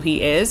change who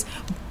he is.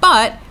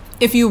 But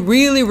if you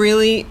really,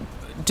 really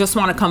just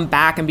want to come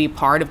back and be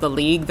part of the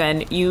league,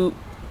 then you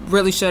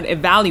really should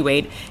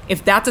evaluate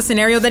if that's a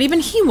scenario that even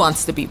he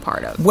wants to be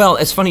part of. Well,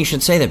 it's funny you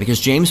should say that,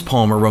 because James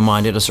Palmer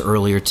reminded us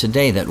earlier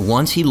today that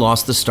once he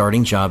lost the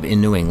starting job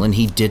in New England,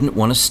 he didn't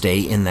want to stay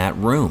in that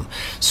room.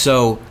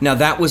 So now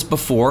that was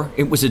before.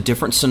 It was a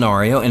different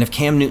scenario. And if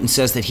Cam Newton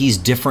says that he's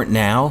different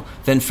now,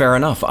 then fair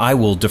enough. I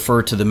will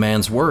defer to the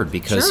man's word,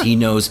 because he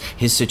knows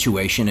his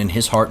situation and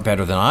his heart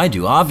better than I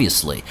do,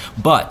 obviously.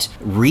 But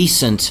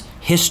recent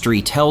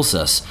history tells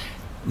us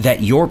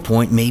that your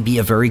point may be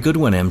a very good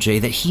one,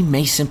 MJ, that he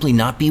may simply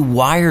not be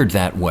wired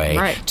that way.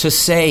 Right. To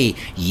say,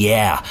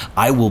 yeah,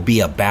 I will be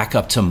a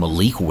backup to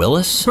Malik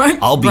Willis. Right.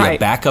 I'll be a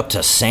backup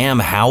to Sam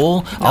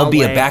Howell. I'll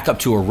be a backup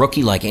to a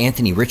rookie like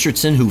Anthony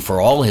Richardson, who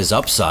for all his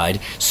upside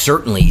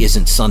certainly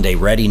isn't Sunday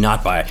ready,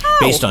 not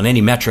based on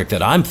any metric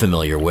that I'm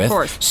familiar with. Of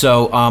course.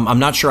 So I'm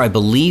not sure I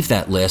believe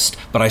that list,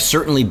 but I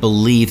certainly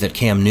believe that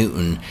Cam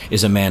Newton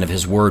is a man of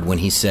his word when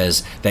he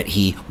says that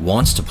he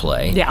wants to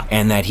play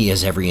and that he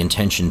has every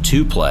intention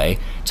to play.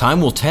 Time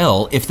will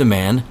tell if the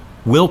man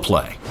will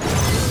play.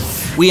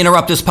 We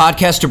interrupt this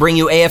podcast to bring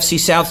you AFC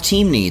South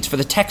team needs for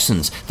the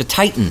Texans, the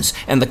Titans,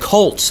 and the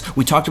Colts.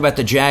 We talked about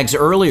the Jags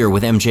earlier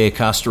with MJ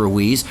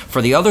Acosta-Ruiz.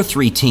 For the other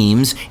 3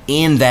 teams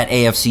in that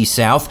AFC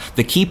South,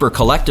 the keeper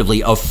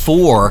collectively of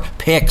 4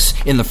 picks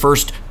in the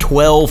first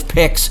 12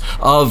 picks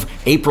of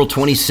April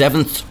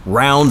 27th,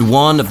 round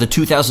 1 of the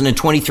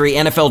 2023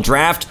 NFL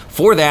Draft.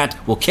 For that,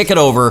 we'll kick it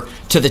over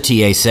to the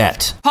TA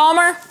set.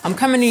 Palmer, I'm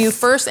coming to you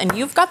first, and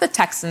you've got the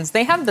Texans.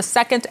 They have the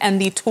 2nd and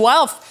the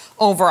 12th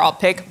overall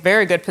pick.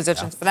 Very good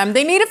positions for them.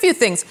 They need a few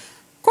things.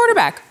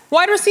 Quarterback,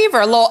 wide receiver,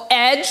 a little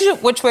edge.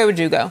 Which way would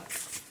you go?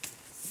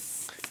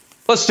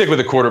 Let's stick with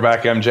the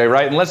quarterback, MJ,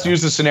 right? And let's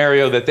use the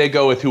scenario that they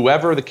go with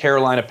whoever the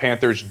Carolina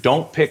Panthers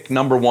don't pick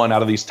number 1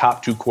 out of these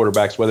top 2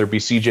 quarterbacks, whether it be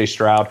C.J.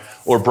 Stroud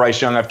or Bryce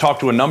Young. I've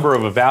talked to a number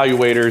of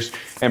evaluators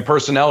and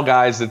personnel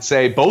guys that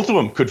say both of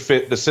them could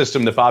fit the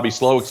system that Bobby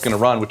Slowick's going to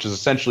run, which is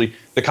essentially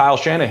the Kyle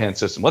Shanahan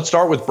system. Let's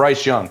start with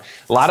Bryce Young.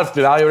 A lot of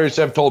evaluators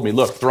have told me,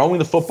 look, throwing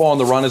the football on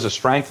the run is a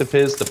strength of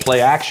his. The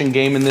play-action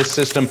game in this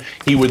system,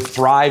 he would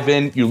thrive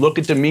in. You look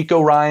at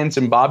DeMeco Ryans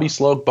and Bobby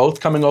Slowick, both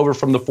coming over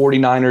from the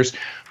 49ers,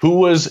 who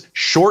was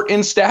short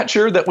in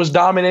stature that was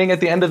dominating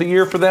at the end of the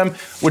year for them,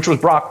 which was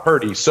Brock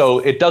Purdy. So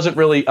it doesn't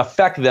really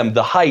affect them,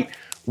 the height,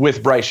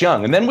 with Bryce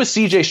Young. And then with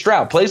C.J.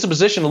 Stroud, plays the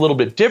position a little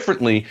bit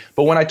differently.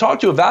 But when I talk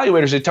to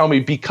evaluators, they tell me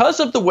because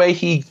of the way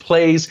he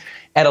plays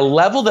at a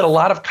level that a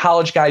lot of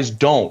college guys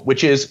don't,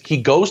 which is he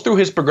goes through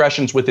his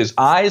progressions with his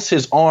eyes,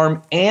 his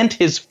arm, and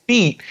his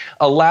feet,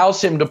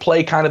 allows him to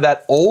play kind of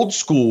that old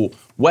school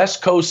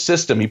West Coast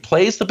system. He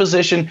plays the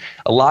position.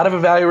 A lot of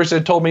evaluators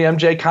have told me,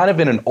 MJ, kind of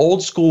in an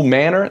old school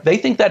manner. They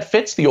think that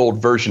fits the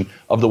old version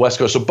of the West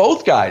Coast. So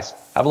both guys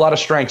have a lot of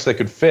strengths that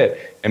could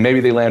fit, and maybe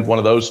they land one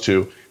of those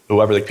two,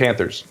 whoever the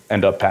Panthers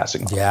end up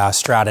passing. Yeah,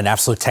 Stroud, an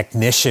absolute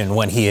technician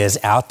when he is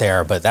out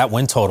there. But that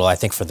win total, I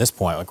think, for this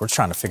point, like we're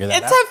trying to figure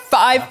that out. It's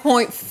at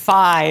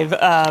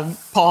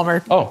 5.5,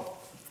 Palmer. Oh.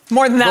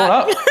 More than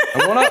that. Going up.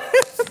 I'm going up.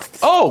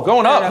 Oh,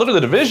 going up. Look at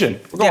the division.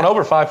 We're going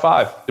over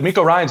 5-5.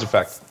 DeMeco Ryans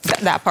effect.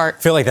 That part. I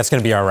feel like that's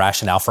going to be our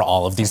rationale for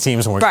all of these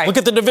teams. When right. Look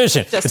at the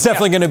division. It's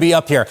definitely going to be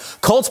up here.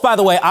 Colts, by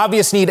the way,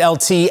 obvious need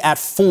LT at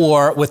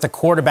 4 with a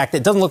quarterback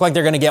that doesn't look like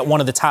they're going to get one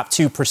of the top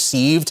 2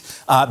 perceived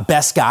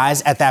best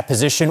guys at that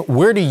position.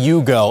 Where do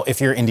you go if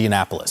you're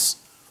Indianapolis?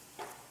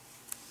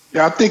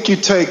 Yeah, I think you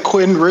take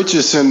Quentin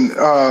Richardson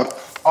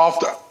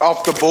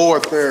off the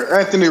board there.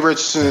 Anthony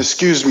Richardson,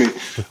 excuse me.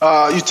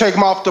 You take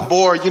him off the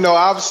board. You know,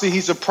 obviously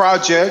he's a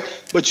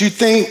project, but you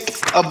think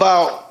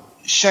about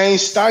Shane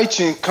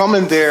Steichen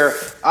coming there,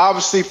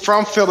 obviously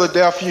from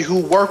Philadelphia, who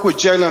worked with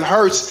Jalen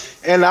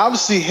Hurts and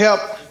obviously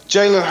helped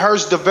Jalen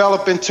Hurts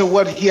develop into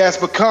what he has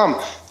become.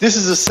 This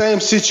is the same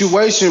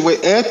situation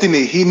with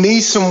Anthony. He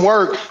needs some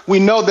work. We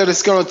know that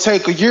it's going to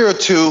take a year or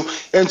two.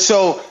 And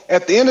so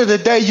at the end of the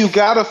day, you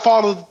got to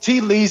follow the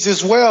tea leaves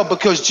as well,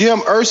 because Jim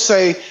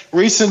Irsay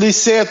recently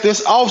said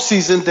this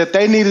offseason that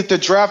they needed to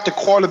draft a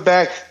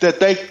quarterback that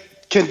they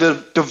can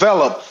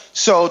develop.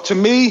 So to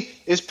me,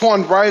 it's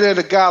pointing right at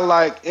a guy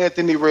like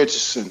Anthony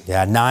Richardson.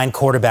 Yeah, 9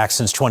 quarterbacks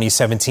since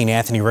 2017.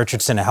 Anthony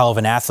Richardson, a hell of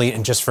an athlete.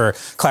 And just for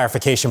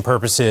clarification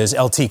purposes,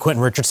 LT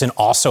Quentin Richardson,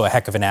 also a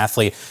heck of an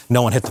athlete.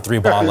 No one hit the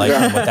 3-ball like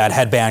him with that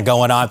headband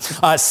going on.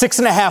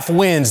 6.5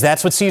 wins.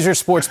 That's what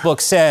Caesars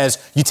Sportsbook says.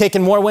 You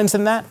taking more wins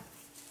than that?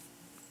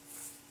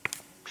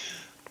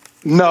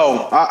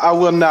 No, I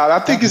will not. I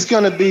think it's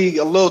going to be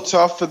a little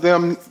tough for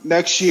them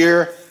next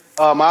year.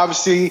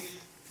 Obviously,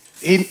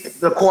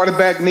 the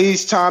quarterback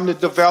needs time to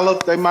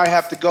develop. They might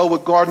have to go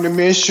with Gardner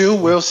Minshew.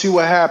 We'll see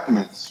what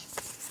happens.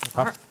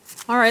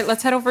 All right,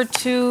 let's head over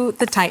to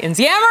the Titans.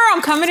 Yammer,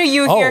 I'm coming to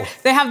you here.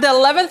 They have the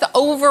 11th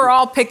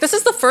overall pick. This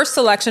is the first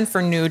selection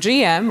for new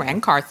GM,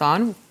 Rand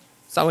Carthon.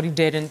 Saw what he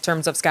did in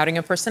terms of scouting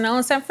and personnel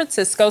in San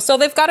Francisco. So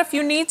they've got a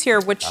few needs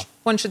here. Which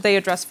one should they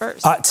address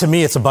first? To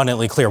me, it's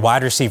abundantly clear.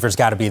 Wide receiver's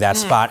got to be that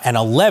spot. And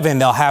 11,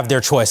 they'll have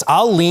their choice.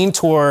 I'll lean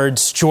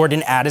towards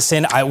Jordan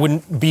Addison. I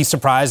wouldn't be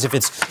surprised if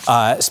it's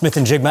Smith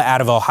and Jigma out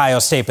of Ohio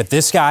State. But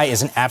this guy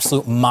is an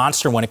absolute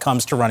monster when it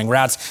comes to running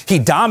routes. He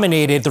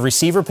dominated the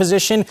receiver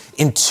position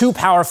in 2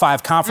 Power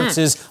 5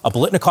 conferences, a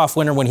Biletnikoff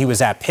winner when he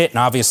was at Pitt, and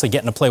obviously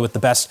getting to play with the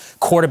best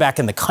quarterback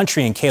in the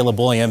country in Caleb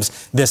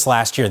Williams this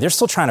last year. They're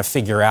still trying to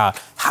figure out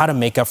how to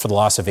make up for the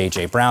loss of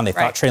A.J. Brown. They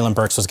thought Treylon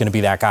Burks was going to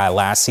be that guy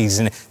last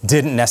season.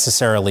 Didn't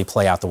necessarily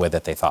play out the way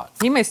that they thought.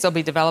 He may still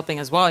be developing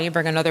as well. You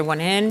bring another one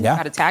in, you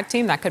got a tag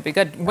team, that could be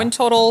good. Win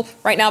total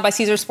right now by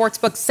Caesars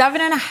Sportsbook,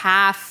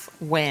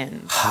 7.5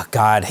 wins. Oh,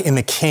 God, in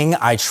the king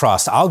I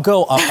trust. I'll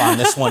go up on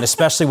this one,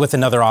 especially with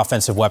another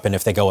offensive weapon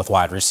if they go with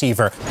wide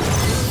receiver.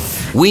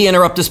 We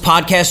interrupt this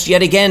podcast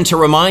yet again to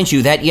remind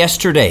you that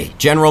yesterday,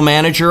 General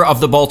Manager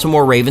of the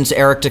Baltimore Ravens,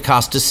 Eric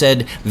DeCosta,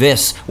 said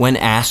this when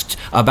asked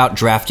about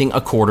drafting a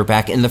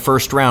quarterback in the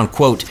first round.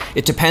 Quote,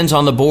 "It depends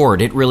on the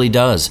board. It really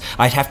does.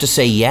 I'd have to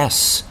say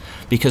yes,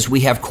 because we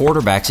have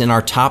quarterbacks in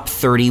our top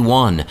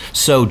 31.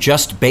 So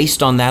just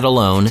based on that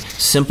alone,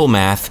 simple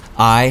math,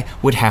 I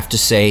would have to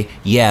say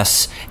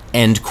yes."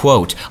 End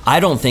quote.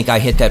 I don't think I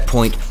hit that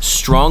point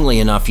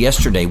strongly enough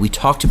yesterday. We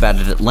talked about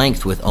it at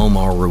length with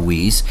Omar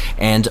Ruiz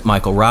and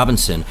Michael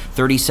Robinson.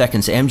 30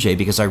 seconds, MJ,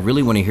 because I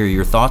really want to hear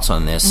your thoughts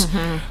on this.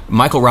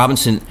 Michael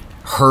Robinson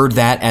heard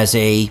that as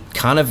a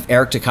kind of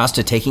Eric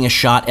DeCosta taking a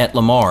shot at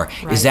Lamar.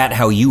 Right. Is that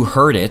how you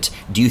heard it?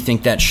 Do you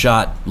think that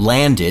shot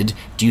landed?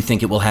 Do you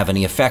think it will have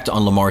any effect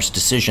on Lamar's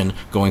decision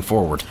going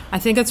forward? I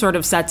think it sort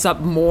of sets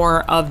up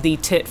more of the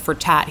tit for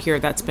tat here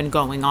that's been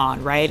going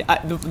on, right?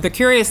 The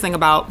curious thing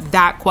about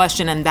that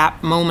question and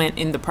that moment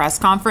in the press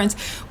conference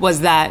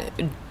was that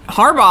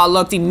Harbaugh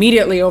looked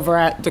immediately over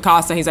at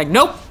DeCosta. He's like,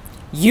 nope,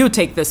 you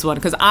take this one.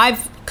 Because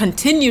I've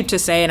continued to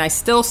say, and I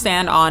still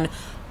stand on,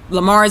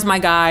 Lamar is my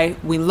guy.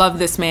 We love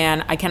this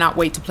man. I cannot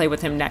wait to play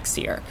with him next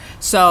year.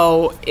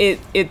 So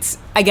it's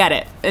I get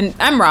it.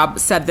 And Rob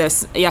said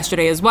this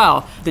yesterday as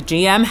well. The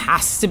GM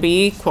has to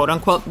be, quote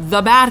unquote,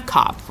 the bad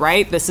cop,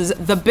 right? This is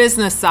the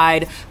business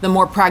side, the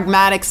more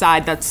pragmatic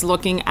side that's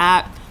looking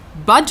at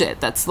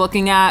budget, that's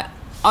looking at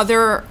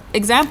other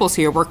examples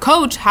here where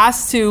coach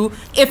has to,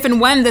 if and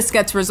when this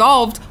gets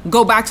resolved,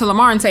 go back to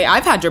Lamar and say,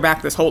 I've had your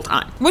back this whole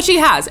time, which he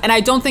has. And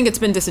I don't think it's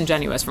been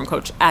disingenuous from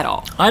coach at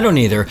all. I don't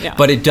either,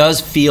 but it does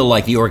feel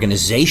like the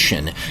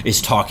organization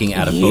is talking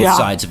out of both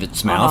sides of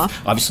its mouth.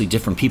 Obviously,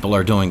 different people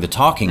are doing the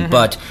talking,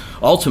 but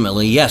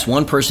ultimately, yes,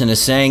 one person is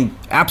saying,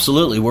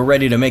 absolutely, we're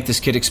ready to make this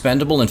kid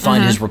expendable and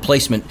find his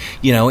replacement,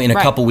 in a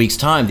couple weeks'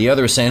 time. The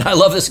other is saying, I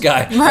love this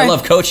guy. I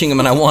love coaching him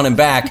and I want him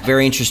back.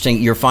 Very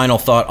interesting. Your final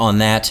thought on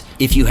that,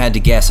 if you had to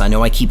guess. I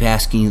know I keep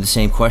asking you the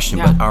same question,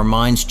 but our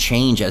minds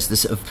change as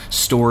this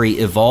story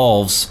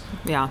evolves.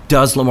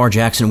 Does Lamar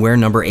Jackson wear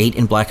number 8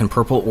 in black and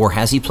purple, or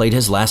has he played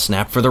his last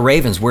snap for the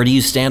Ravens? Where do you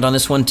stand on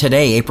this one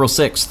today, April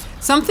 6th?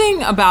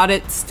 Something about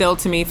it still,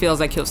 to me, feels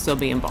like he'll still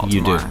be in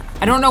Baltimore. You do.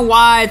 I don't know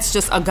why. It's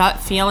just a gut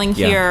feeling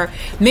here.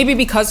 Maybe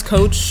because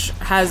coach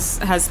has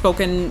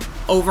spoken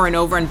over and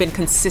over and been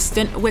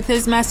consistent with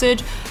his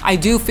message. I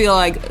do feel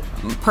like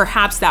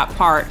perhaps that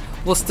part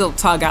will still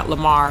tug at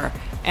Lamar,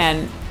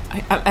 and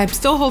I'm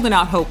still holding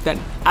out hope that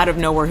out of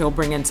nowhere he'll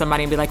bring in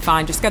somebody and be like,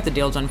 fine, just get the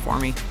deal done for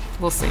me.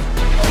 We'll see.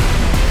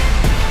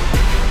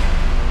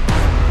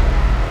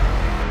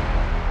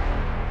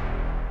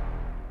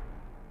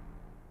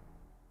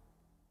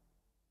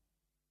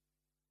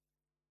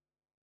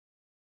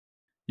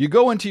 You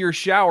go into your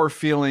shower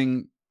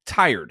feeling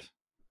tired,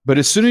 but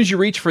as soon as you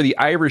reach for the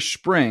Irish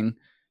Spring,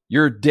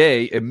 your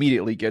day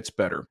immediately gets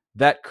better.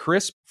 That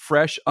crisp,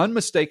 fresh,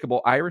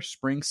 unmistakable Irish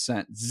Spring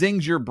scent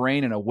zings your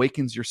brain and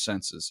awakens your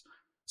senses.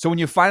 So when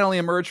you finally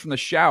emerge from the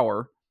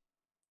shower,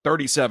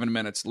 37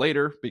 minutes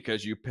later,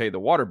 because you pay the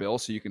water bill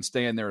so you can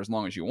stay in there as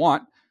long as you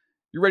want,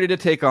 you're ready to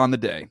take on the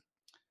day.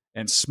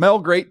 And smell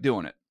great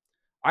doing it.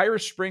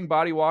 Irish Spring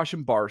Body Wash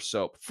and Bar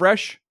Soap.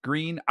 Fresh,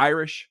 green,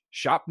 Irish.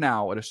 Shop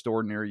now at a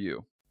store near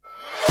you.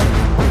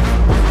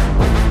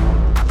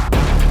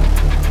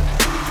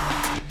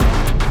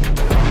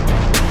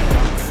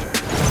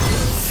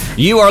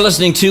 You are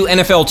listening to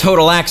NFL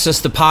Total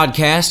Access, the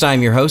podcast.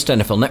 I'm your host,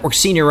 NFL Network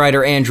senior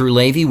writer Andrew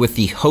Levy, with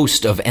the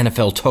host of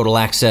NFL Total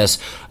Access,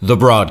 the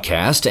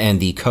broadcast, and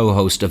the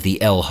co-host of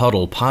the El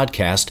Huddle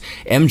podcast,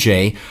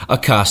 MJ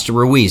Acosta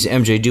Ruiz.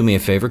 MJ, do me a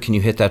favor. Can you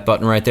hit that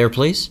button right there,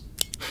 please?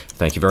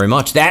 Thank you very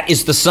much. That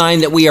is the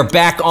sign that we are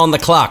back on the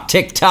clock.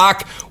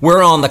 Tick-tock,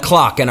 we're on the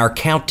clock, and our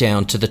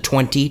countdown to the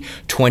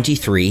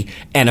 2023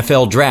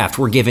 NFL Draft.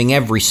 We're giving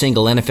every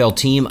single NFL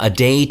team a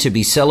day to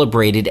be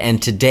celebrated,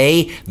 and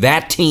today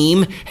that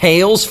team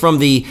hails from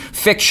the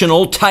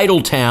fictional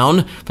title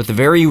town, but the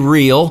very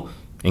real,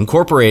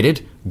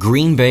 incorporated,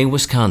 Green Bay,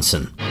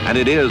 Wisconsin. And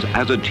it is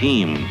as a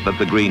team that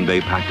the Green Bay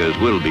Packers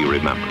will be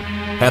remembered.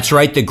 That's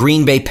right, the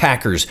Green Bay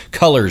Packers.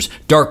 Colors,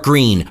 dark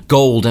green,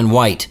 gold, and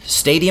white.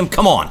 Stadium,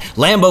 come on,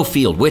 Lambeau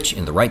Field, which,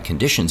 in the right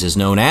conditions, is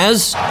known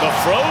as the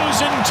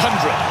frozen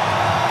tundra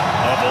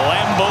of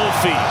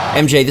Lambeau Field.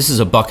 MJ, this is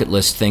a bucket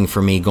list thing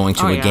for me, going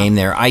to a game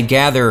there. I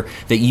gather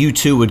that you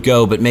too would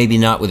go, but maybe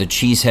not with a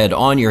cheese head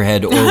on your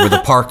head or with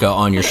a parka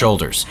on your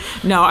shoulders.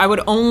 No, I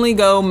would only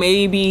go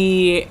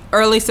maybe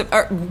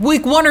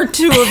week 1 or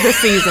 2 of the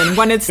season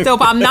when it's still.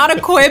 I'm not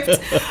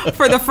equipped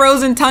for the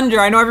frozen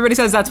tundra. I know everybody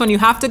says that's when you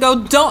have to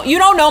go. You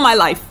don't know my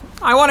life.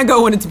 I want to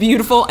go when it's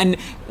beautiful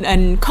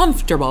and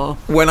comfortable.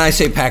 When I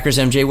say Packers,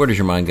 MJ, where does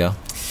your mind go?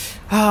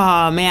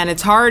 Oh, man,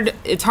 it's hard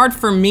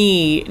for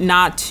me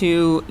not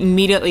to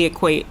immediately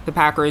equate the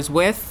Packers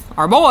with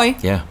our boy,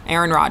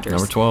 Aaron Rodgers.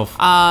 Number 12.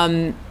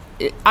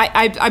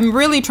 I'm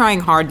really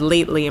trying hard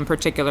lately, in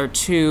particular,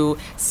 to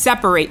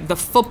separate the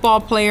football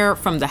player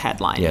from the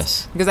headlines.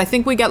 Yes. Because I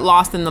think we get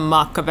lost in the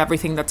muck of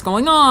everything that's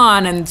going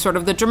on and sort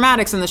of the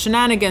dramatics and the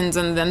shenanigans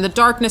and then the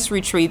darkness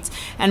retreats,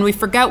 and we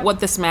forget what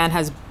this man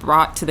has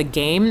brought to the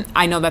game.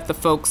 I know that the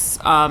folks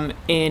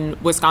in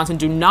Wisconsin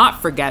do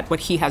not forget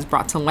what he has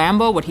brought to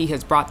Lambeau, what he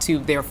has brought to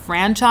their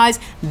franchise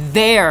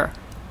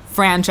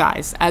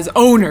as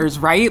owners,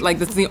 right? Like,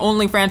 this is the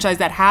only franchise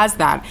that has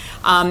that.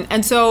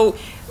 And so,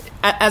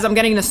 as I'm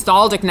getting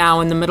nostalgic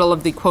now in the middle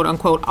of the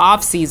quote-unquote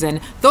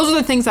off-season, those are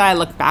the things that I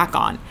look back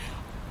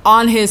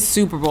on his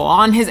Super Bowl,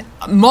 on his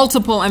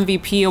multiple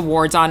MVP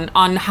awards, on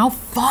how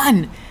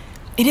fun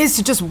it is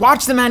to just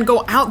watch the man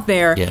go out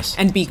there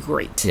and be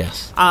great.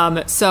 Yes.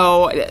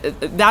 So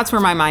that's where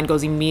my mind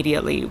goes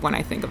immediately when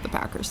I think of the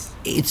Packers.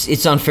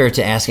 It's unfair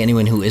to ask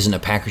anyone who isn't a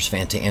Packers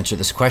fan to answer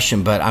this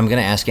question, but I'm going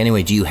to ask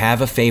anyway. Do you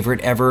have a favorite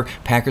ever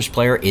Packers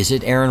player? Is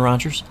it Aaron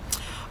Rodgers?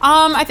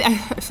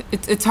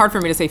 It's hard for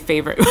me to say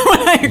favorite when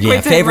I equate to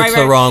him. Favorite's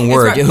the wrong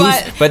word.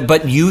 Right.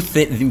 But when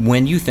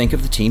you think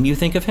of the team, you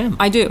think of him.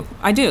 I do.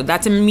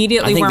 That's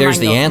immediately where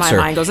my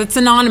mind goes. It's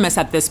synonymous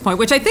at this point,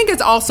 which I think is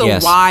also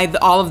why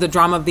all of the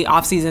drama of the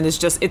offseason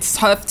is it's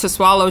tough to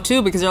swallow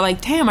too, because you're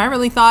like, damn, I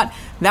really thought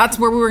that's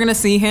where we were going to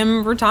see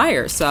him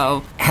retire.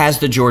 So has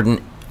the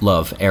Jordan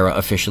Love era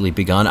officially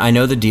begun? I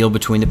know the deal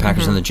between the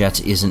Packers and the Jets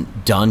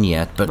isn't done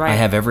yet, but I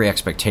have every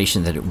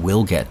expectation that it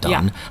will get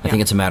done. I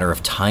think it's a matter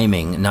of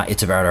timing.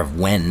 It's a matter of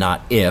when,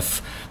 not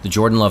if. The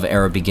Jordan Love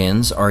era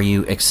begins. Are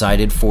you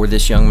excited for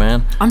this young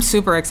man? I'm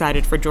super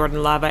excited for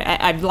Jordan Love.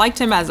 I liked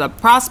him as a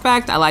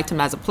prospect. I liked him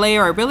as a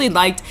player. I really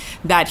liked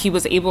that he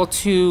was able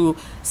to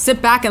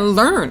sit back and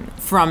learn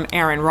from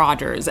Aaron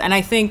Rodgers. And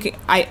I think,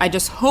 I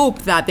just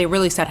hope that they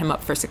really set him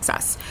up for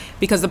success,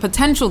 because the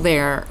potential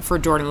there for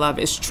Jordan Love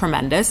is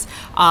tremendous.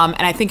 And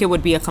I think it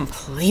would be a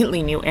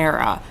completely new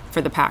era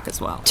for the Pack as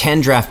well.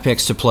 10 draft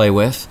picks to play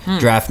with.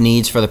 Draft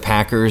needs for the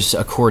Packers,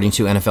 according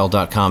to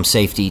NFL.com,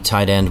 safety,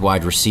 tight end,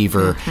 wide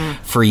receiver.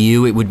 For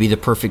you, it would be the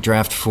perfect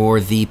draft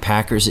for the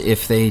Packers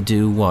if they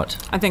do what?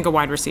 I think a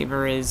wide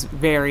receiver is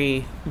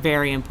very,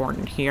 very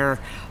important here.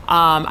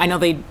 I know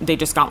they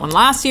just got one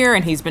last year,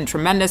 and he's been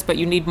tremendous, but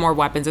you need more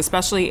weapons,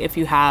 especially if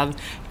you have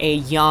a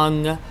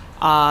young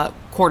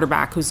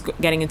quarterback who's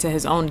getting into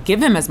his own.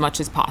 Give him as much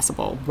as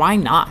possible. Why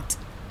not?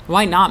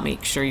 Why not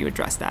make sure you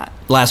address that?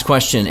 Last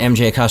question,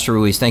 MJ Acosta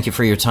Ruiz, thank you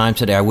for your time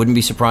today. I wouldn't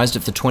be surprised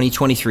if the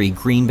 2023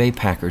 Green Bay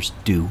Packers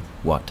do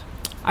what?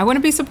 I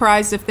wouldn't be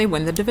surprised if they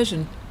win the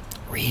division.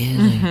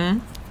 Really?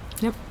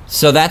 Yep.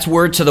 So that's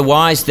word to the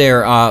wise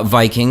there,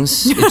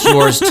 Vikings. It's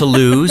yours to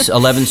lose.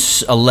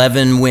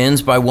 11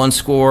 wins by one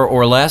score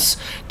or less.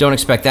 Don't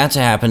expect that to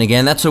happen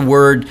again. That's a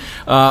word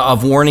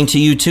of warning to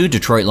you too,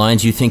 Detroit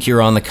Lions. You think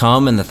you're on the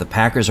come and that the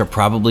Packers are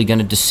probably going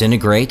to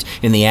disintegrate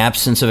in the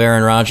absence of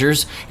Aaron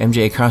Rodgers.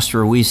 MJ Acosta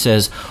Ruiz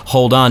says,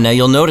 hold on. Now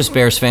you'll notice,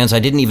 Bears fans, I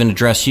didn't even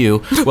address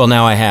you. Well,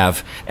 now I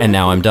have, and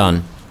now I'm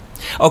done.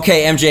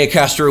 Okay, MJ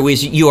Acosta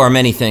Ruiz, you are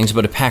many things,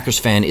 but a Packers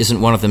fan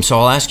isn't one of them. So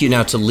I'll ask you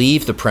now to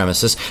leave the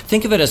premises.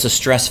 Think of it as a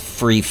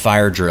stress-free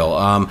fire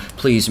drill.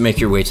 Please make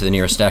your way to the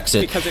nearest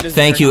exit.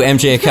 Thank you,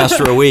 MJ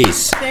Acosta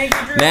Ruiz. Thank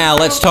you, Drew. Now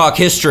let's talk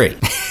history.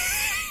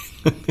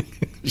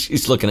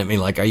 She's looking at me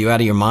like, are you out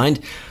of your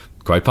mind?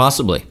 Quite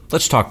possibly.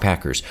 Let's talk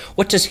Packers.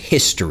 What does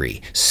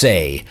history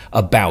say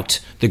about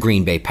the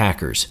Green Bay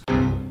Packers?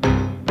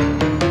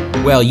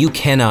 Well, you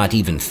cannot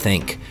even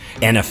think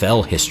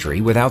NFL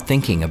history without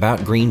thinking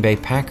about Green Bay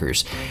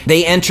Packers.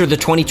 They enter the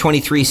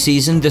 2023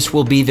 season. This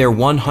will be their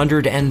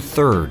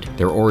 103rd.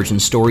 Their origin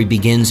story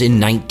begins in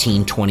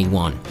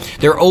 1921.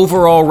 Their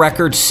overall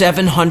record,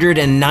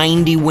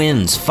 790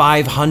 wins,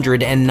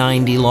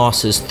 590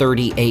 losses,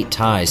 38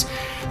 ties.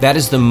 That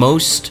is the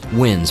most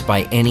wins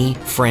by any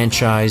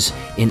franchise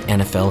in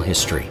NFL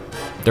history.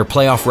 Their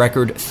playoff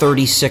record,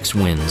 36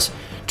 wins,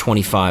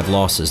 25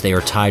 losses. They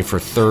are tied for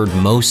third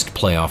most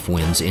playoff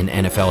wins in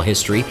NFL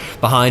history,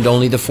 behind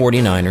only the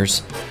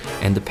 49ers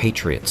and the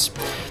Patriots.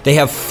 They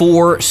have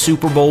 4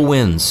 Super Bowl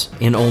wins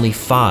in only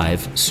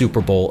 5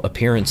 Super Bowl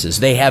appearances.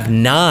 They have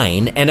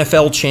 9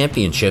 NFL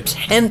championships,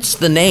 hence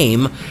the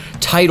name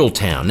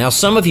Titletown. Now,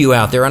 some of you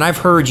out there, and I've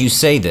heard you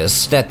say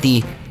this, that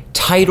the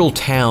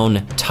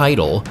Titletown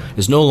title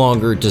is no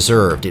longer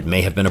deserved. It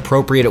may have been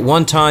appropriate at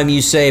one time,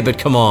 you say, but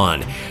come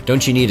on.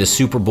 Don't you need a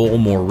Super Bowl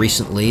more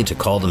recently to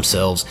call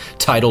themselves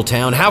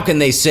Titletown? How can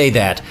they say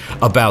that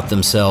about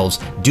themselves?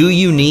 Do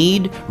you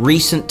need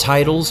recent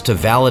titles to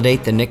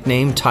validate the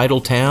nickname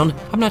Titletown?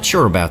 I'm not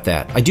sure about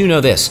that. I do know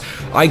this.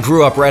 I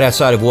grew up right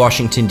outside of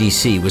Washington,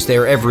 D.C., was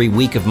there every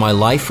week of my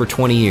life for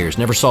 20 years.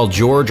 Never saw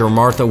George or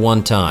Martha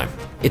one time.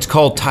 It's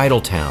called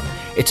Titletown.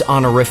 It's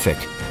honorific.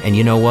 And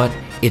you know what?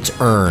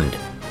 It's earned.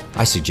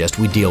 I suggest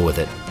we deal with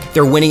it.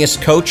 Their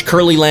winningest coach,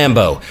 Curly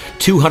Lambeau,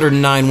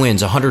 209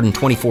 wins,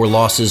 124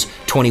 losses,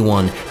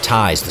 21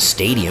 ties. The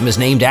stadium is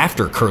named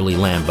after Curly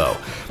Lambeau.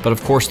 But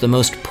of course, the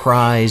most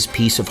prized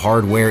piece of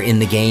hardware in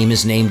the game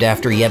is named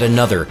after yet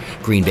another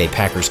Green Bay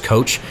Packers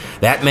coach.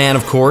 That man,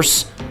 of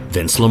course,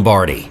 Vince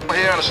Lombardi.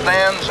 Here in the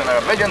stands, and there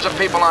are millions of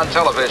people on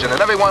television,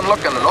 and everyone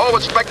looking, and all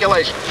with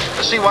speculation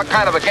to see what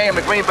kind of a game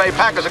the Green Bay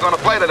Packers are going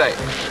to play today.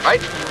 Right?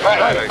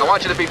 Right. I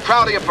want you to be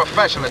proud of your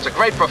profession. It's a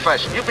great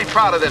profession. You be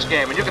proud of this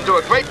game, and you can do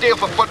a great deal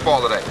for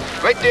football today.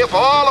 Great deal for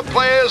all the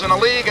players in the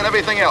league and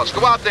everything else.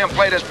 Go out there and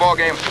play this ball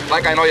game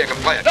like I know you can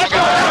play it. Let's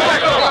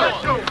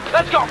go!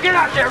 Let's go! Get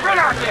out there! Run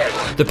out there!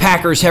 The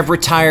Packers have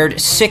retired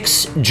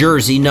 6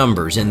 jersey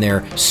numbers in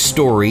their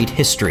storied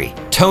history.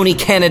 Tony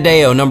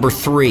Canadeo, number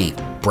 3.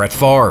 Brett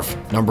Favre,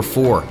 number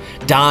 4.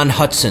 Don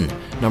Hudson,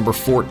 number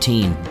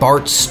 14.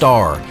 Bart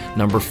Starr,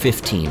 number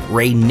 15.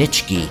 Ray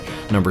Nitschke,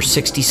 number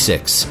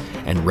 66.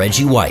 And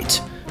Reggie White,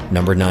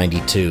 number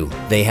 92.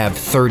 They have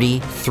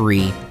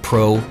 33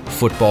 Pro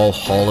Football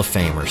Hall of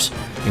Famers,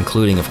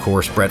 including, of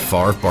course, Brett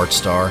Favre, Bart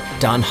Starr,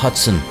 Don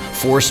Hudson,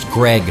 Forrest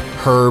Gregg,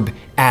 Herb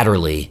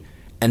Adderley,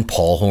 and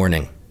Paul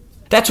Hornung.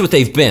 That's what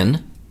they've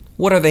been.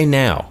 What are they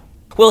now?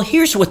 Well,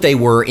 here's what they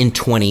were in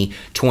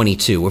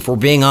 2022. If we're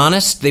being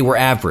honest, they were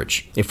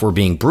average. If we're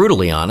being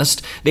brutally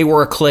honest, they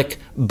were a click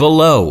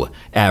below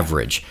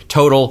average.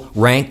 Total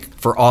rank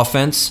for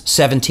offense,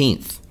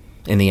 17th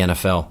in the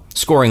NFL.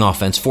 Scoring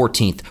offense,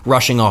 14th.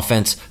 Rushing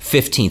offense,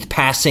 15th.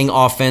 Passing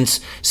offense,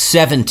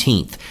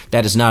 17th.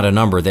 That is not a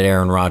number that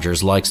Aaron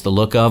Rodgers likes the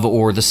look of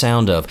or the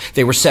sound of.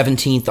 They were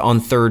 17th on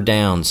third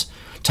downs.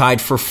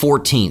 Tied for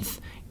 14th.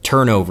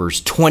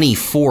 Turnovers,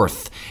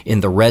 24th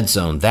in the red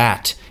zone.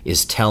 That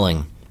is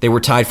telling. They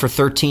were tied for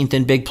 13th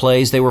in big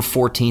plays. They were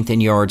 14th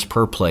in yards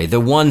per play. The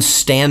one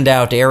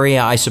standout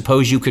area, I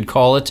suppose you could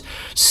call it,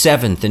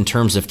 7th in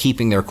terms of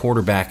keeping their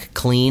quarterback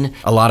clean.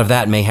 A lot of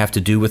that may have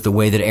to do with the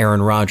way that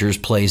Aaron Rodgers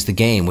plays the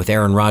game. With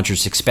Aaron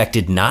Rodgers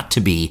expected not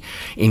to be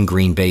in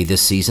Green Bay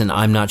this season,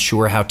 I'm not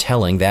sure how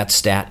telling that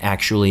stat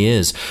actually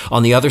is.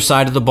 On the other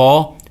side of the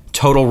ball,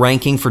 total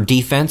ranking for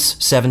defense,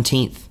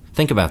 17th.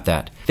 Think about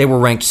that. They were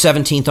ranked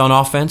 17th on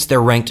offense.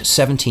 They're ranked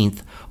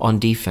 17th on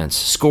defense.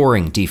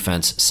 Scoring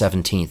defense,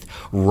 17th.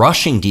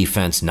 Rushing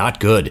defense, not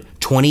good.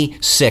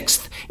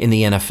 26th in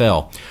the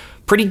NFL.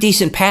 Pretty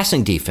decent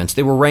passing defense.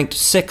 They were ranked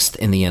 6th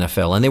in the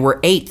NFL, and they were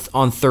 8th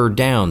on third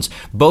downs.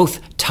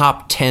 Both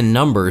top 10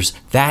 numbers.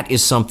 That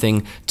is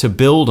something to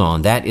build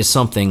on. That is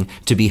something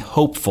to be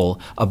hopeful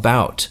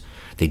about.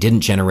 They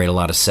didn't generate a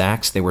lot of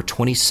sacks. They were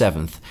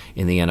 27th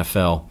in the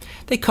NFL.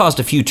 They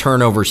caused a few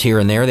turnovers here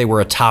and there. They were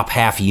a top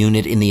half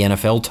unit in the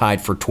NFL,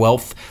 tied for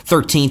 12th,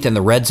 13th in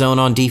the red zone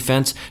on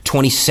defense,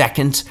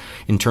 22nd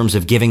in terms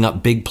of giving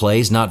up big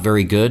plays, not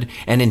very good.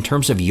 And in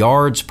terms of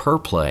yards per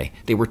play,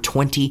 they were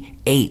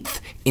 28th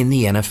in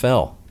the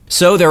NFL.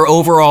 So their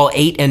overall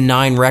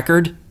 8-9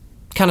 record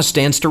kind of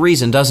stands to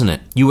reason, doesn't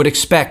it? You would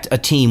expect a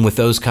team with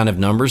those kind of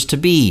numbers to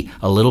be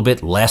a little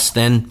bit less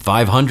than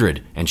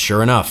 500. And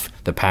sure enough,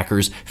 the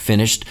Packers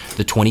finished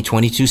the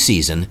 2022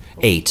 season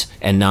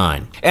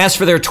 8-9. As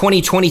for their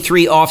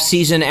 2023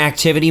 offseason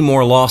activity,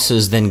 more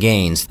losses than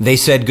gains. They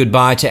said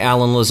goodbye to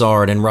Alan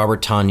Lazard and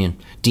Robert Tonyan.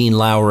 Dean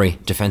Lowry,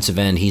 defensive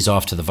end, he's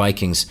off to the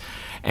Vikings.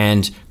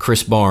 And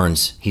Chris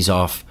Barnes, he's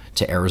off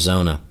to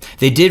Arizona.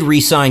 They did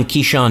re-sign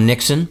Keyshawn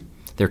Nixon,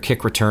 their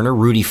kick returner,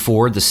 Rudy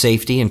Ford, the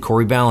safety, and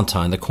Corey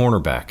Ballantyne, the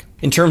cornerback.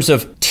 In terms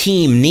of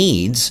team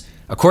needs,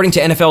 according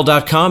to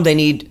NFL.com, they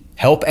need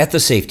Help at the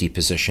safety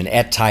position,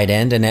 at tight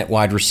end, and at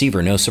wide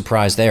receiver. No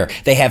surprise there.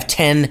 They have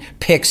 10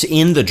 picks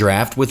in the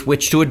draft with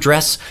which to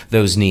address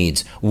those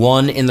needs.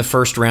 1 in the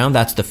first round,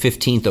 that's the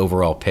 15th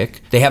overall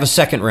pick. They have a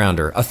second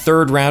rounder, a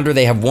third rounder.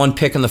 They have 1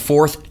 pick in the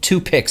 4th, 2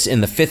 picks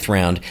in the 5th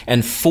round,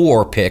 and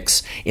 4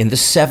 picks in the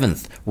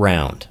 7th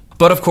round.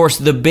 But of course,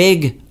 the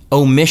big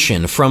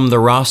omission from the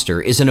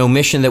roster is an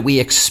omission that we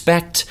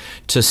expect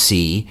to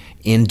see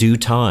in due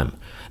time.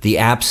 The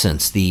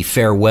absence, the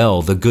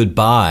farewell, the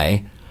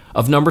goodbye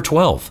of number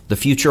 12, the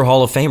future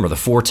Hall of Famer, the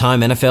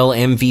 4-time NFL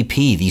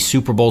MVP, the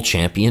Super Bowl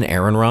champion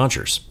Aaron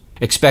Rodgers.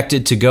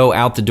 Expected to go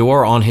out the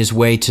door on his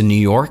way to New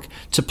York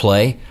to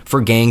play for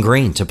Gang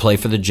Green, to play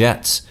for the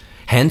Jets.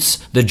 Hence,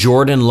 the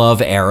Jordan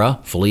Love era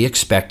fully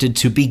expected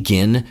to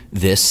begin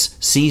this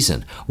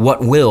season.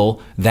 What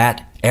will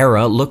that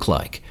era look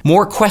like?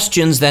 More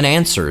questions than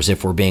answers,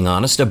 if we're being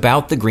honest,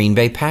 about the Green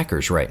Bay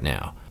Packers right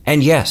now.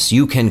 And yes,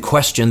 you can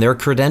question their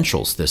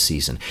credentials this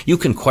season. You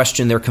can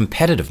question their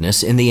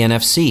competitiveness in the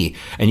NFC.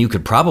 And you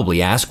could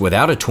probably ask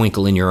without a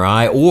twinkle in your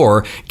eye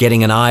or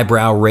getting an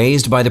eyebrow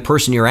raised by the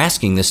person you're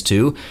asking this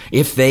to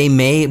if they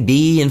may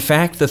be, in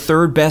fact, the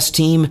 3rd best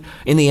team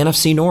in the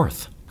NFC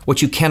North.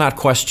 What you cannot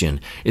question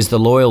is the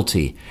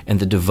loyalty and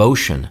the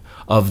devotion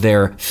of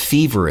their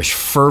feverish,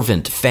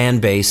 fervent fan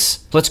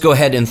base. Let's go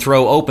ahead and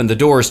throw open the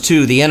doors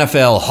to the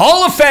NFL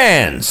Hall of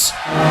Fans.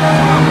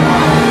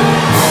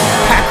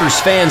 Packers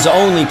fans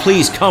only,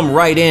 please come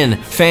right in.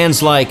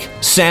 Fans like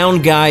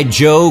sound guy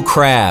Joe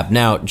Crabb.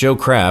 Now, Joe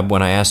Crabb,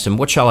 when I asked him,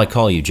 what shall I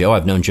call you, Joe?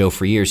 I've known Joe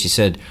for years. He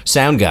said,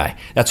 sound guy.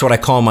 That's what I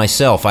call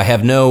myself. I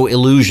have no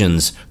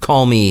illusions.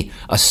 Call me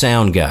a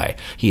sound guy.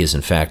 He is,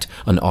 in fact,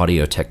 an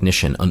audio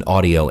technician, an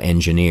audio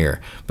engineer.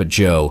 But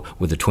Joe,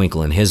 with a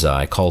twinkle in his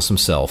eye, calls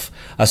himself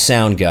a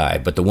sound guy.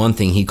 But the one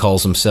thing he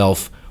calls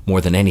himself more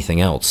than anything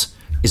else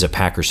is a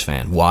Packers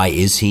fan. Why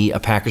is he a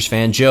Packers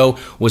fan? Joe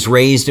was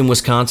raised in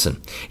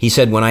Wisconsin. He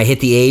said, when I hit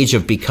the age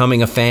of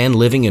becoming a fan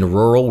living in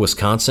rural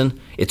Wisconsin,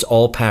 it's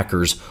all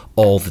Packers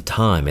all the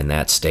time in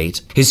that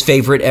state. His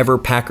favorite ever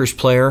Packers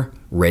player?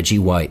 Reggie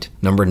White,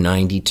 number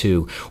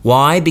 92.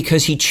 Why?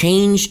 Because he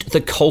changed the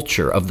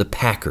culture of the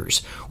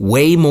Packers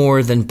way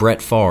more than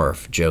Brett Favre,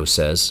 Joe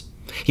says.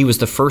 He was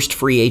the first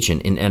free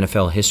agent in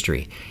NFL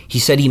history. He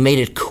said he made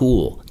it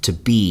cool to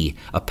be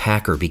a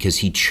Packer because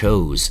he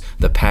chose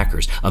the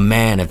Packers. A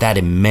man of that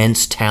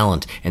immense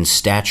talent and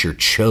stature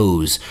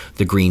chose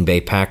the Green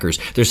Bay Packers.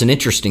 There's an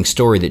interesting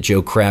story that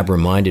Joe Crabb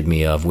reminded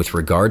me of with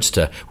regards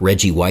to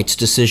Reggie White's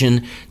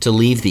decision to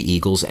leave the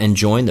Eagles and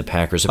join the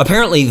Packers.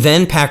 Apparently,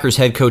 then Packers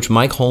head coach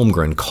Mike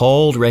Holmgren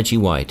called Reggie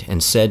White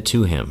and said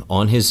to him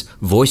on his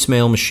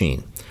voicemail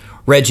machine,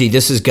 Reggie,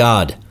 this is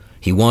God.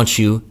 He wants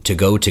you to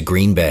go to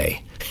Green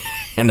Bay.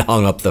 And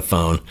hung up the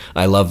phone.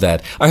 I love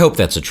that. I hope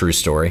that's a true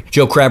story.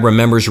 Joe Crabb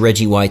remembers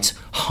Reggie White's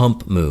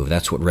hump move.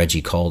 That's what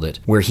Reggie called it.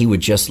 Where he would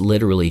just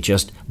literally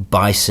just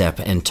bicep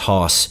and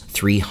toss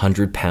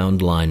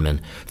 300-pound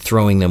linemen,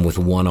 throwing them with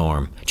one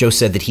arm. Joe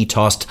said that he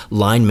tossed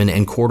linemen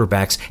and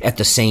quarterbacks at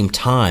the same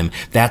time.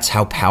 That's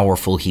how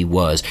powerful he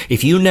was.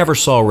 If you never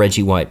saw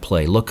Reggie White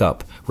play, look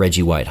up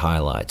Reggie White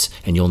highlights,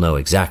 and you'll know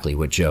exactly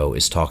what Joe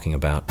is talking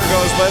about. Here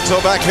goes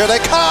Bledsoe back. Here they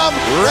come.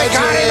 Reggie. They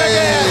got him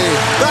again.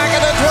 Back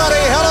at the 20.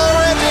 Hello,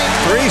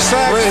 Reggie. 3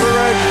 sacks for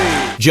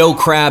Reggie. Joe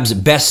Crabb's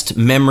best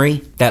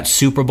memory, that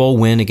Super Bowl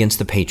win against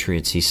the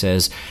Patriots, he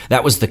says.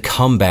 That was the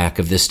comeback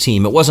of this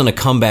team. It wasn't a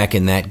comeback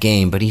in that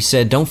game, but he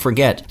said, don't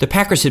forget, the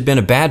Packers had been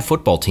a bad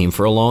football team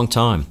for a long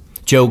time.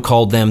 Joe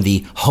called them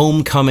the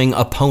homecoming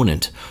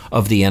opponent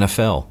of the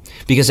NFL.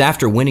 Because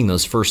after winning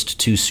those first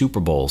 2 Super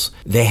Bowls,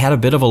 they had a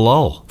bit of a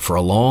lull for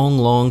a long,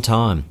 long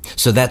time.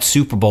 So that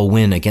Super Bowl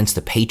win against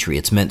the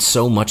Patriots meant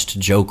so much to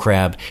Joe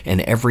Crabb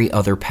and every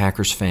other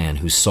Packers fan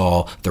who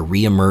saw the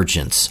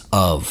reemergence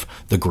of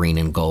the green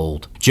and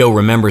gold. Joe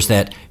remembers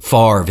that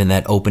Favre in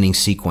that opening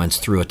sequence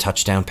threw a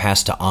touchdown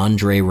pass to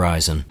Andre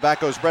Rison.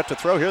 Back goes Brett to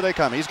throw. Here they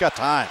come. He's got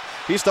time.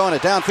 He's throwing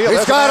it downfield.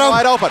 He's got him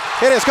wide open.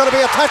 It is going to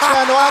be a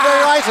touchdown to Andre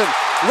Rison.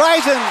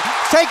 Rison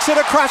takes it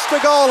across the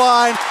goal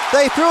line.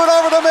 They threw it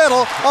over the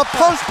middle. A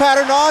post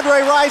pattern to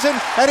Andre Rison,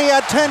 and he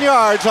had 10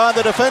 yards on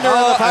the defender,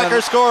 and the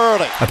Packers score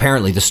early.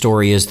 Apparently, the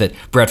story is that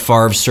Brett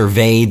Favre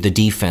surveyed the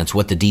defense,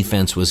 what the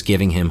defense was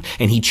giving him,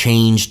 and he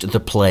changed the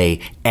play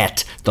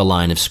at the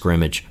line of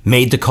scrimmage,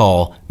 made the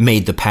call,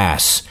 made the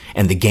pass,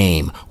 and the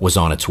game was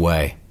on its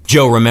way.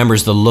 Joe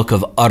remembers the look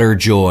of utter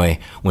joy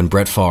when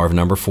Brett Favre,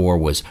 number 4,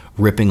 was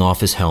ripping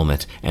off his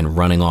helmet and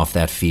running off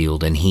that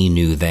field, and he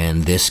knew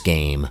then this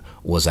game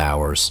was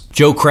ours.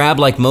 Joe Crabb,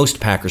 like most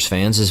Packers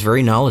fans, is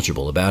very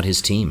knowledgeable about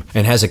his team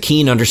and has a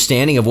keen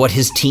understanding of what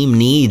his team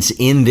needs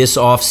in this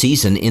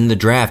offseason in the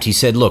draft. He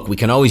said, look, we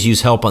can always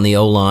use help on the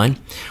O-line.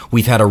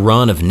 We've had a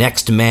run of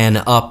next man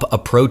up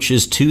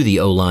approaches to the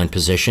O-line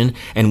position,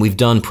 and we've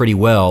done pretty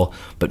well,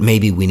 but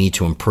maybe we need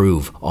to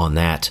improve on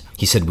that.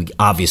 He said we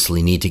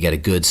obviously need to get a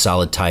good,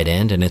 solid tight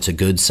end, and it's a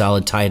good,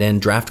 solid tight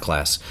end draft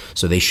class,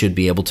 so they should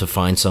be able to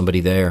find somebody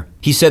there.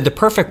 He said, the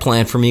perfect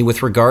plan for me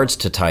with regards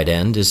to tight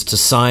end is to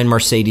sign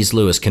Mercedes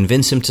Lewis,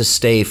 convince him to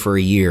stay for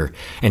a year,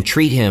 and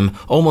treat him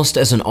almost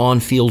as an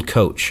on-field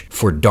coach.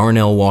 For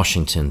Darnell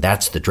Washington,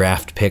 that's the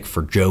draft pick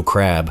for Joe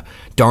Crabb.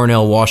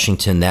 Darnell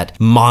Washington, that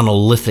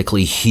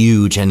monolithically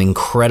huge and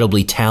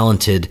incredibly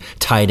talented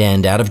tight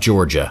end out of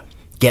Georgia.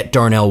 Get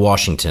Darnell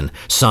Washington,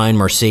 sign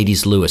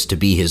Mercedes Lewis to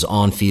be his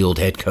on-field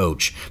head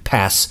coach.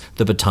 Pass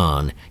the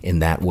baton in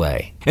that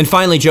way. And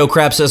finally, Joe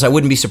Crabb says, I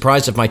wouldn't be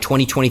surprised if my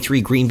 2023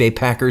 Green Bay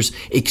Packers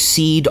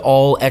exceed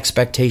all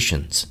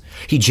expectations.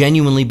 He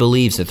genuinely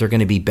believes that they're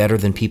going to be better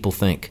than people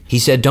think. He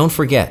said, don't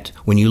forget,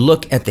 when you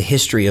look at the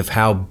history of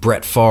how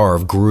Brett Favre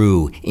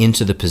grew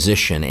into the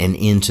position and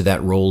into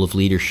that role of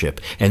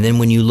leadership, and then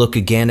when you look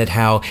again at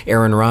how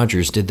Aaron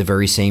Rodgers did the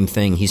very same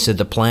thing, he said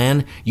the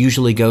plan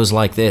usually goes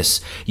like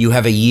this. You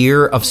have a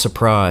year of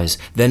surprise,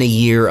 then a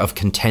year of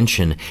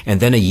contention, and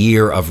then a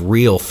year of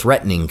real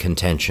threatening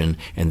contention,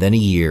 and then a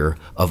year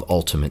of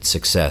ultimate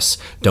success.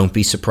 Don't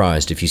be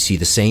surprised if you see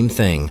the same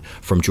thing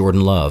from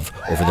Jordan Love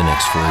over the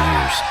next 4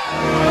 years.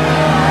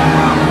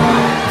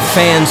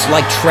 Fans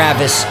like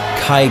Travis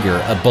Kiger,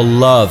 a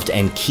beloved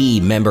and key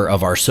member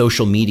of our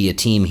social media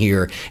team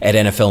here at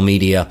NFL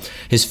Media,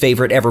 his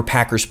favorite ever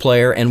Packers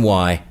player, and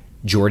why?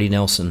 Jordy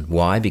Nelson.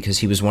 Why? Because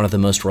he was one of the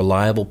most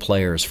reliable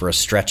players for a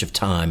stretch of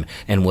time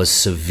and was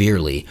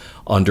severely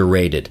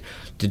underrated.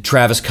 Did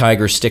Travis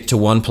Kiger stick to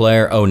one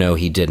player? Oh, no,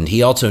 he didn't.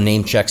 He also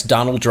name checks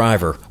Donald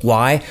Driver.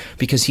 Why?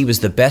 Because he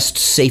was the best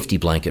safety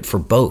blanket for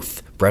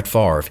both Brett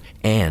Favre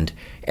and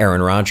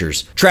Aaron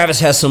Rodgers. Travis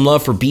has some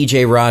love for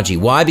B.J. Raji.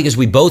 Why? Because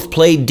we both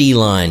played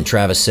D-line,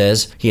 Travis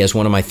says. He has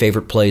one of my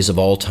favorite plays of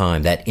all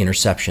time, that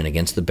interception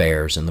against the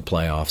Bears in the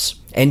playoffs.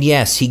 And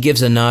yes, he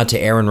gives a nod to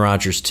Aaron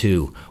Rodgers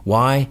too.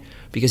 Why?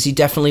 Because he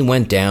definitely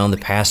went down the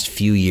past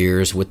few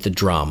years with the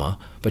drama,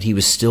 but he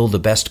was still the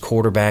best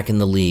quarterback in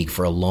the league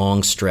for a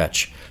long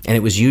stretch. And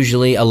it was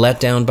usually a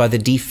letdown by the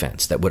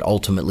defense that would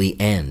ultimately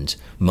end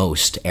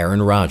most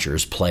Aaron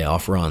Rodgers'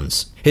 playoff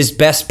runs. His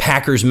best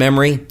Packers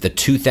memory, the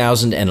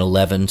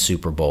 2011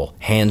 Super Bowl.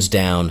 Hands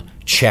down,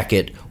 check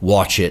it,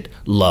 watch it,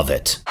 love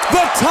it.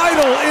 The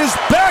title is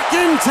back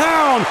in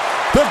town.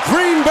 The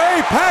Green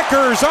Bay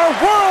Packers are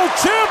world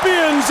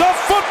champions of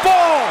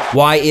football.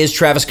 Why is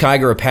Travis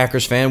Kiger a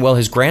Packers fan? Well,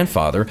 his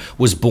grandfather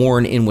was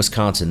born in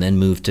Wisconsin, then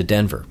moved to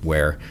Denver,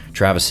 where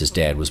Travis's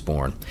dad was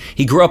born.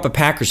 He grew up a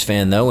Packers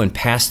fan, though, and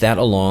passed that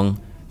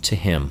along to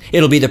him.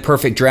 It'll be the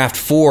perfect draft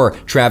for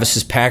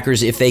Travis's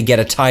Packers if they get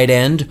a tight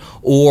end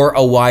or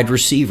a wide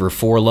receiver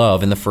for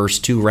Love in the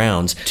first 2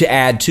 rounds to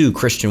add to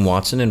Christian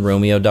Watson and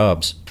Romeo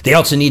Doubs. They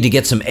also need to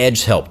get some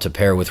edge help to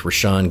pair with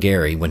Rashawn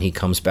Gary when he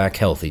comes back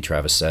healthy,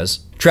 Travis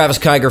says. Travis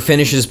Kiger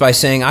finishes by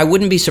saying, I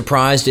wouldn't be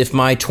surprised if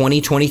my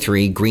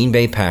 2023 Green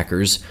Bay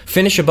Packers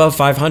finish above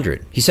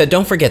 500. He said,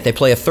 don't forget they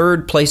play a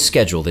third-place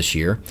schedule this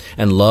year,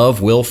 and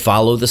Love will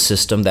follow the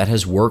system that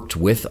has worked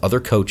with other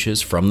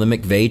coaches from the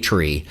McVay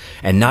tree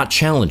and not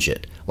challenge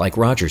it like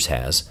Rodgers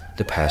has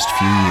the past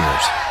few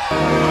years.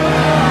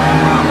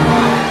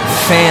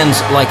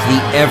 Fans like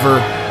the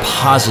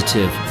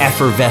ever-positive,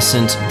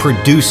 effervescent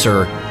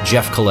producer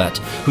Jeff Collette,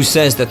 who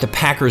says that the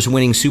Packers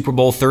winning Super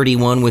Bowl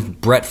 31 with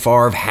Brett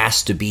Favre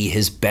has to be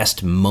his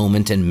best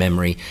moment and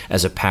memory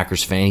as a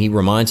Packers fan. He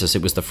reminds us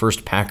it was the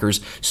first Packers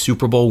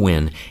Super Bowl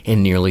win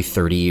in nearly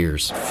 30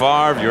 years.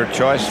 Favre, your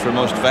choice for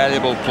most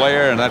valuable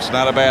player, and that's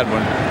not a bad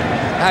one.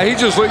 He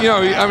just,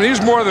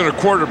 he's more than a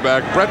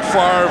quarterback. Brett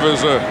Favre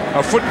is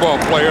a football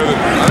player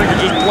that I think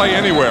can just play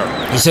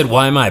anywhere. He said,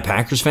 why am I a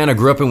Packers fan? I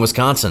grew up in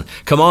Wisconsin.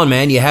 Come on,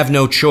 man, you have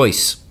no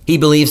choice. He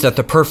believes that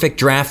the perfect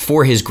draft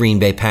for his Green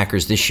Bay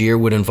Packers this year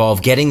would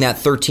involve getting that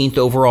 13th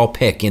overall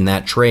pick in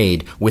that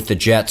trade with the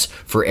Jets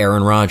for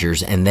Aaron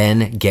Rodgers and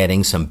then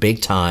getting some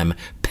big-time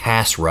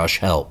pass rush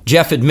help.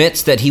 Jeff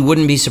admits that he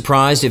wouldn't be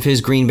surprised if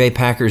his Green Bay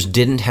Packers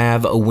didn't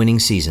have a winning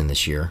season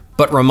this year,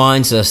 but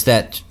reminds us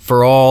that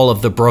for all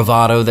of the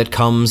bravado that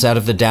comes out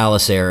of the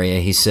Dallas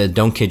area, he said,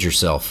 don't kid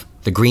yourself.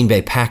 The Green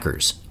Bay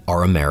Packers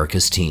are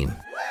America's team.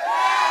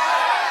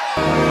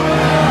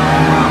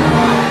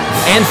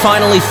 And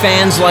finally,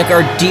 fans like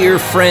our dear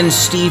friend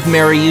Steve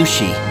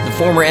Mariucci, the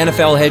former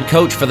NFL head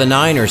coach for the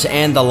Niners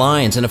and the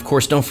Lions. And of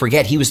course, don't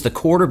forget, he was the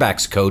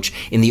quarterbacks coach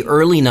in the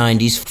early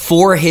 90s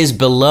for his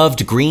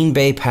beloved Green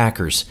Bay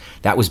Packers.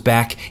 That was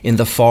back in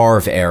the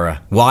Favre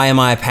era. Why am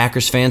I a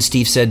Packers fan?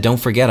 Steve said, don't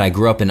forget, I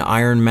grew up in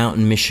Iron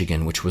Mountain,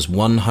 Michigan, which was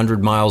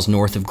 100 miles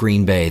north of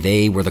Green Bay.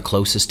 They were the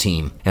closest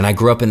team. And I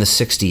grew up in the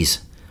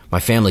 60s. My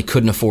family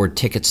couldn't afford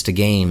tickets to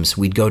games.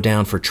 We'd go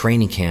down for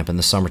training camp in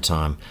the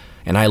summertime.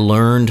 And I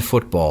learned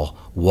football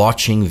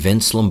watching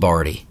Vince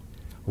Lombardi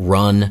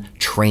run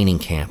training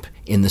camp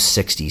in the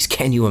 60s.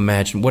 Can you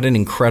imagine what an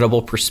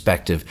incredible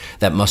perspective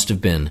that must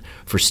have been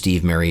for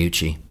Steve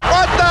Mariucci?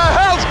 What the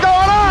hell's going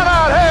on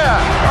out here?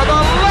 For the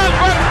love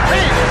of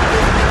Pete!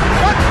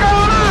 What's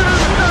going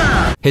on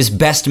out there? His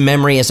best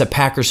memory as a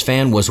Packers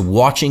fan was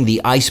watching the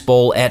Ice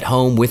Bowl at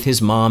home with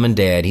his mom and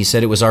dad. He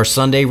said it was our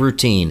Sunday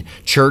routine.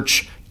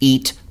 Church,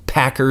 eat,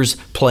 Packers,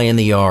 play in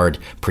the yard.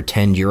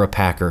 Pretend you're a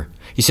Packer.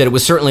 He said it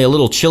was certainly a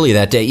little chilly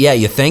that day. Yeah,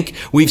 you think?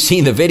 We've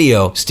seen the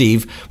video,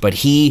 Steve, but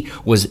he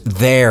was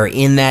there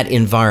in that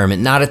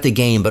environment, not at the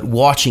game, but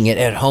watching it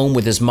at home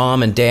with his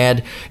mom and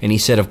dad. And he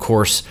said, of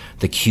course,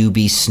 the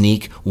QB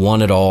sneak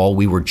won it all.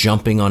 We were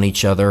jumping on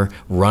each other,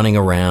 running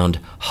around,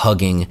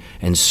 hugging,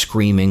 and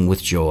screaming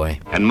with joy.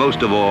 And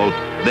most of all,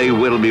 they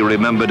will be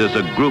remembered as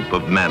a group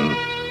of men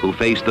who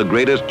faced the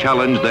greatest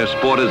challenge their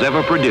sport has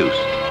ever produced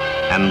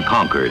and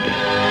conquered.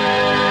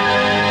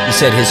 He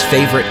said his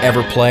favorite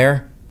ever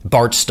player,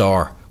 Bart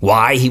Starr.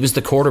 Why? He was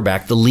the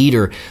quarterback, the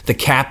leader, the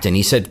captain.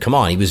 He said, come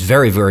on, he was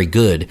very, very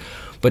good.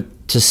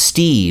 But to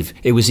Steve,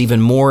 it was even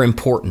more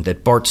important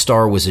that Bart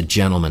Starr was a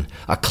gentleman,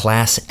 a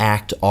class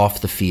act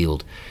off the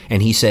field.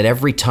 And he said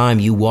every time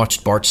you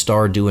watched Bart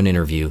Starr do an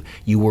interview,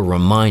 you were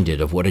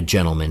reminded of what a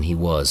gentleman he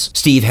was.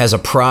 Steve has a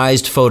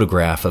prized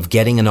photograph of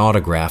getting an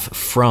autograph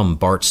from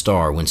Bart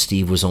Starr when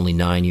Steve was only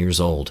 9 years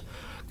old.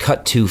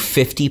 Cut to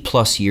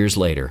 50-plus years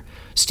later,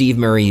 Steve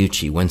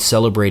Mariucci, when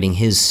celebrating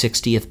his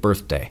 60th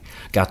birthday,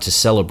 got to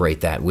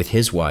celebrate that with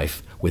his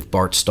wife, with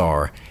Bart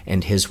Starr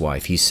and his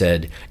wife. He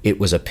said it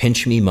was a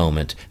pinch-me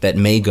moment that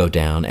may go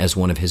down as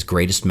one of his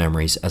greatest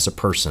memories as a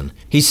person.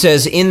 He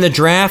says in the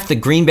draft, the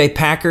Green Bay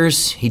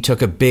Packers, he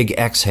took a big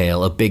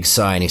exhale, a big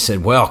sigh, and he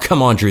said, well,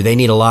 come on, Drew, they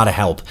need a lot of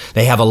help.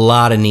 They have a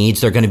lot of needs.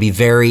 They're going to be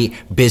very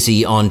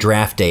busy on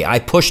draft day. I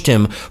pushed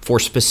him for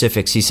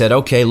specifics. He said,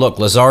 okay, look,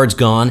 Lazard's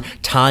gone,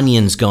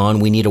 Tanyan's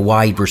gone, we need a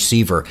wide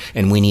receiver,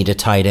 and we need a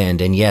tight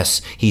end. And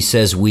yes, he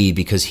says we,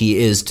 because he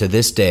is, to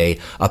this day,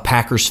 a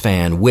Packers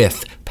fan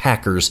with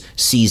Packers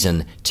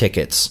season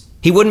tickets.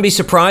 He wouldn't be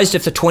surprised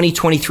if the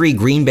 2023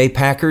 Green Bay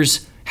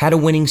Packers had a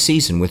winning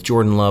season with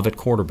Jordan Love at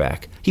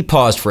quarterback. He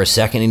paused for a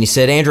second and he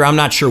said, Andrew, I'm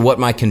not sure what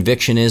my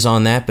conviction is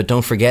on that, but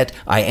don't forget,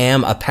 I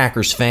am a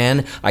Packers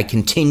fan. I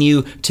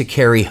continue to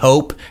carry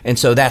hope, and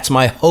so that's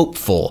my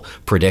hopeful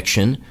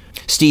prediction.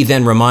 Steve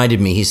then reminded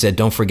me, he said,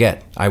 don't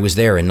forget, I was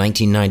there in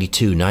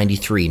 1992,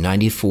 93,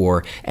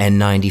 94, and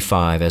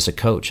 95 as a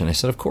coach. And I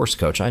said, of course,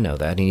 Coach, I know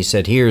that. And he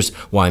said, here's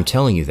why I'm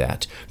telling you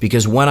that.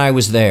 Because when I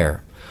was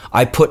there,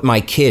 I put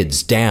my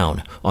kids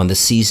down on the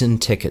season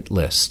ticket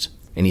list.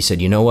 And he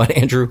said, you know what,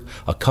 Andrew?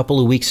 A couple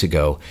of weeks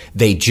ago,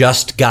 they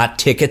just got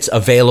tickets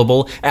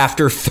available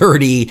after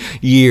 30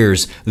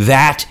 years.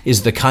 That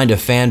is the kind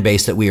of fan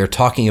base that we are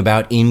talking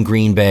about in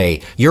Green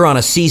Bay. You're on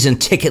a season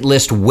ticket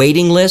list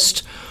waiting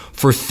list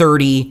for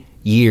 30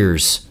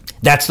 years.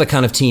 That's the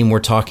kind of team we're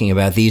talking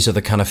about. These are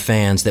the kind of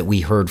fans that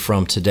we heard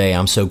from today.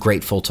 I'm so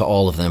grateful to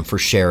all of them for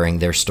sharing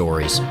their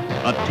stories.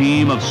 A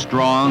team of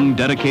strong,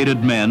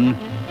 dedicated men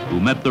who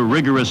met the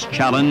rigorous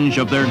challenge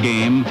of their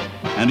game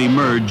and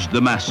emerged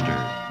the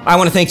master. I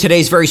want to thank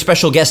today's very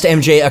special guest,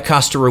 MJ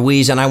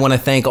Acosta-Ruiz, and I want to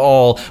thank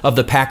all of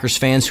the Packers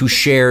fans who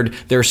shared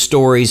their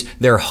stories,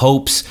 their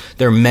hopes,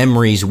 their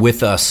memories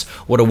with us.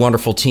 What a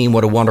wonderful team,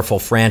 what a wonderful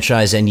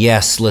franchise, and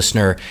yes,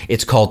 listener,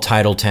 it's called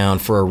Titletown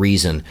for a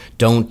reason.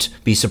 Don't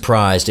be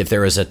surprised if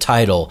there is a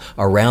title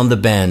around the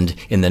bend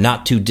in the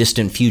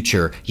not-too-distant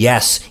future,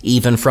 yes,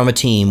 even from a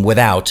team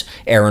without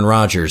Aaron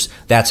Rodgers.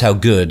 That's how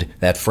good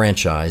that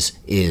franchise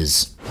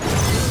is.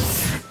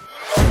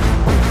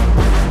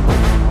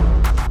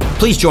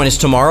 Please join us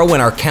tomorrow when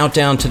our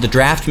countdown to the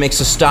draft makes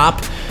a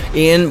stop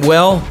in,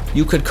 well,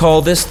 you could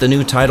call this the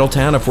new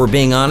Titletown if we're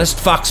being honest,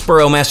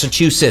 Foxborough,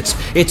 Massachusetts.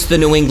 It's the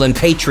New England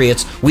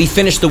Patriots. We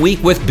finished the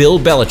week with Bill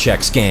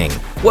Belichick's gang.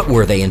 What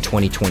were they in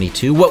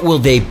 2022? What will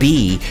they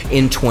be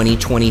in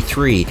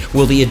 2023?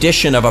 Will the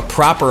addition of a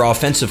proper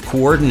offensive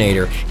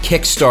coordinator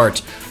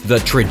kickstart the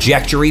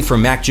trajectory for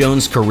Mac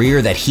Jones'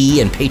 career that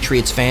he and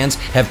Patriots fans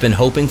have been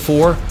hoping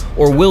for?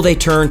 Or will they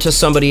turn to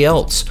somebody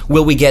else?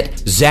 Will we get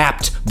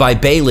zapped by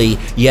Bailey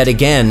yet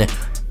again?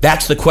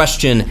 That's the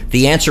question.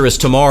 The answer is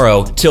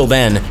tomorrow. Till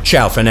then,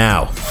 ciao for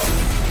now.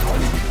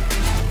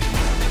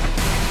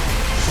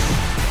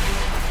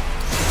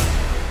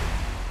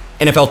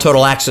 NFL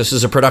Total Access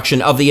is a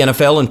production of the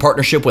NFL in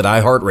partnership with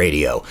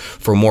iHeartRadio.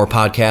 For more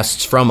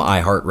podcasts from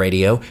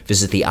iHeartRadio,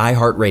 visit the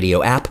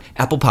iHeartRadio app,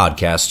 Apple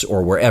Podcasts,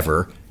 or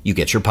wherever you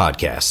get your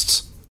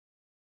podcasts.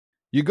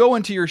 You go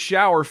into your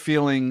shower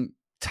feeling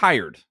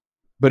tired,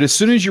 but as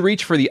soon as you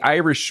reach for the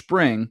Irish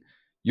Spring,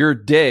 your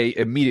day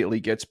immediately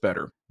gets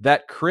better.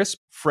 That crisp,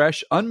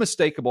 fresh,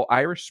 unmistakable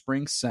Irish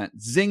Spring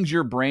scent zings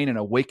your brain and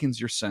awakens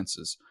your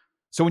senses.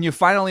 So when you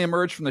finally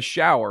emerge from the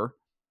shower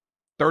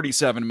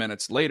 37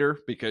 minutes later,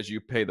 because you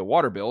pay the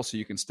water bill so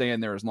you can stay in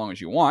there as long as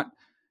you want,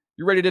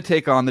 you're ready to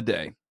take on the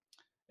day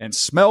and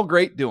smell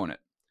great doing it.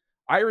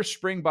 Irish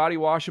Spring Body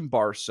Wash and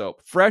Bar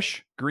Soap.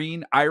 Fresh,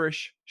 green,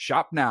 Irish.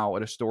 Shop now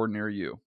at a store near you.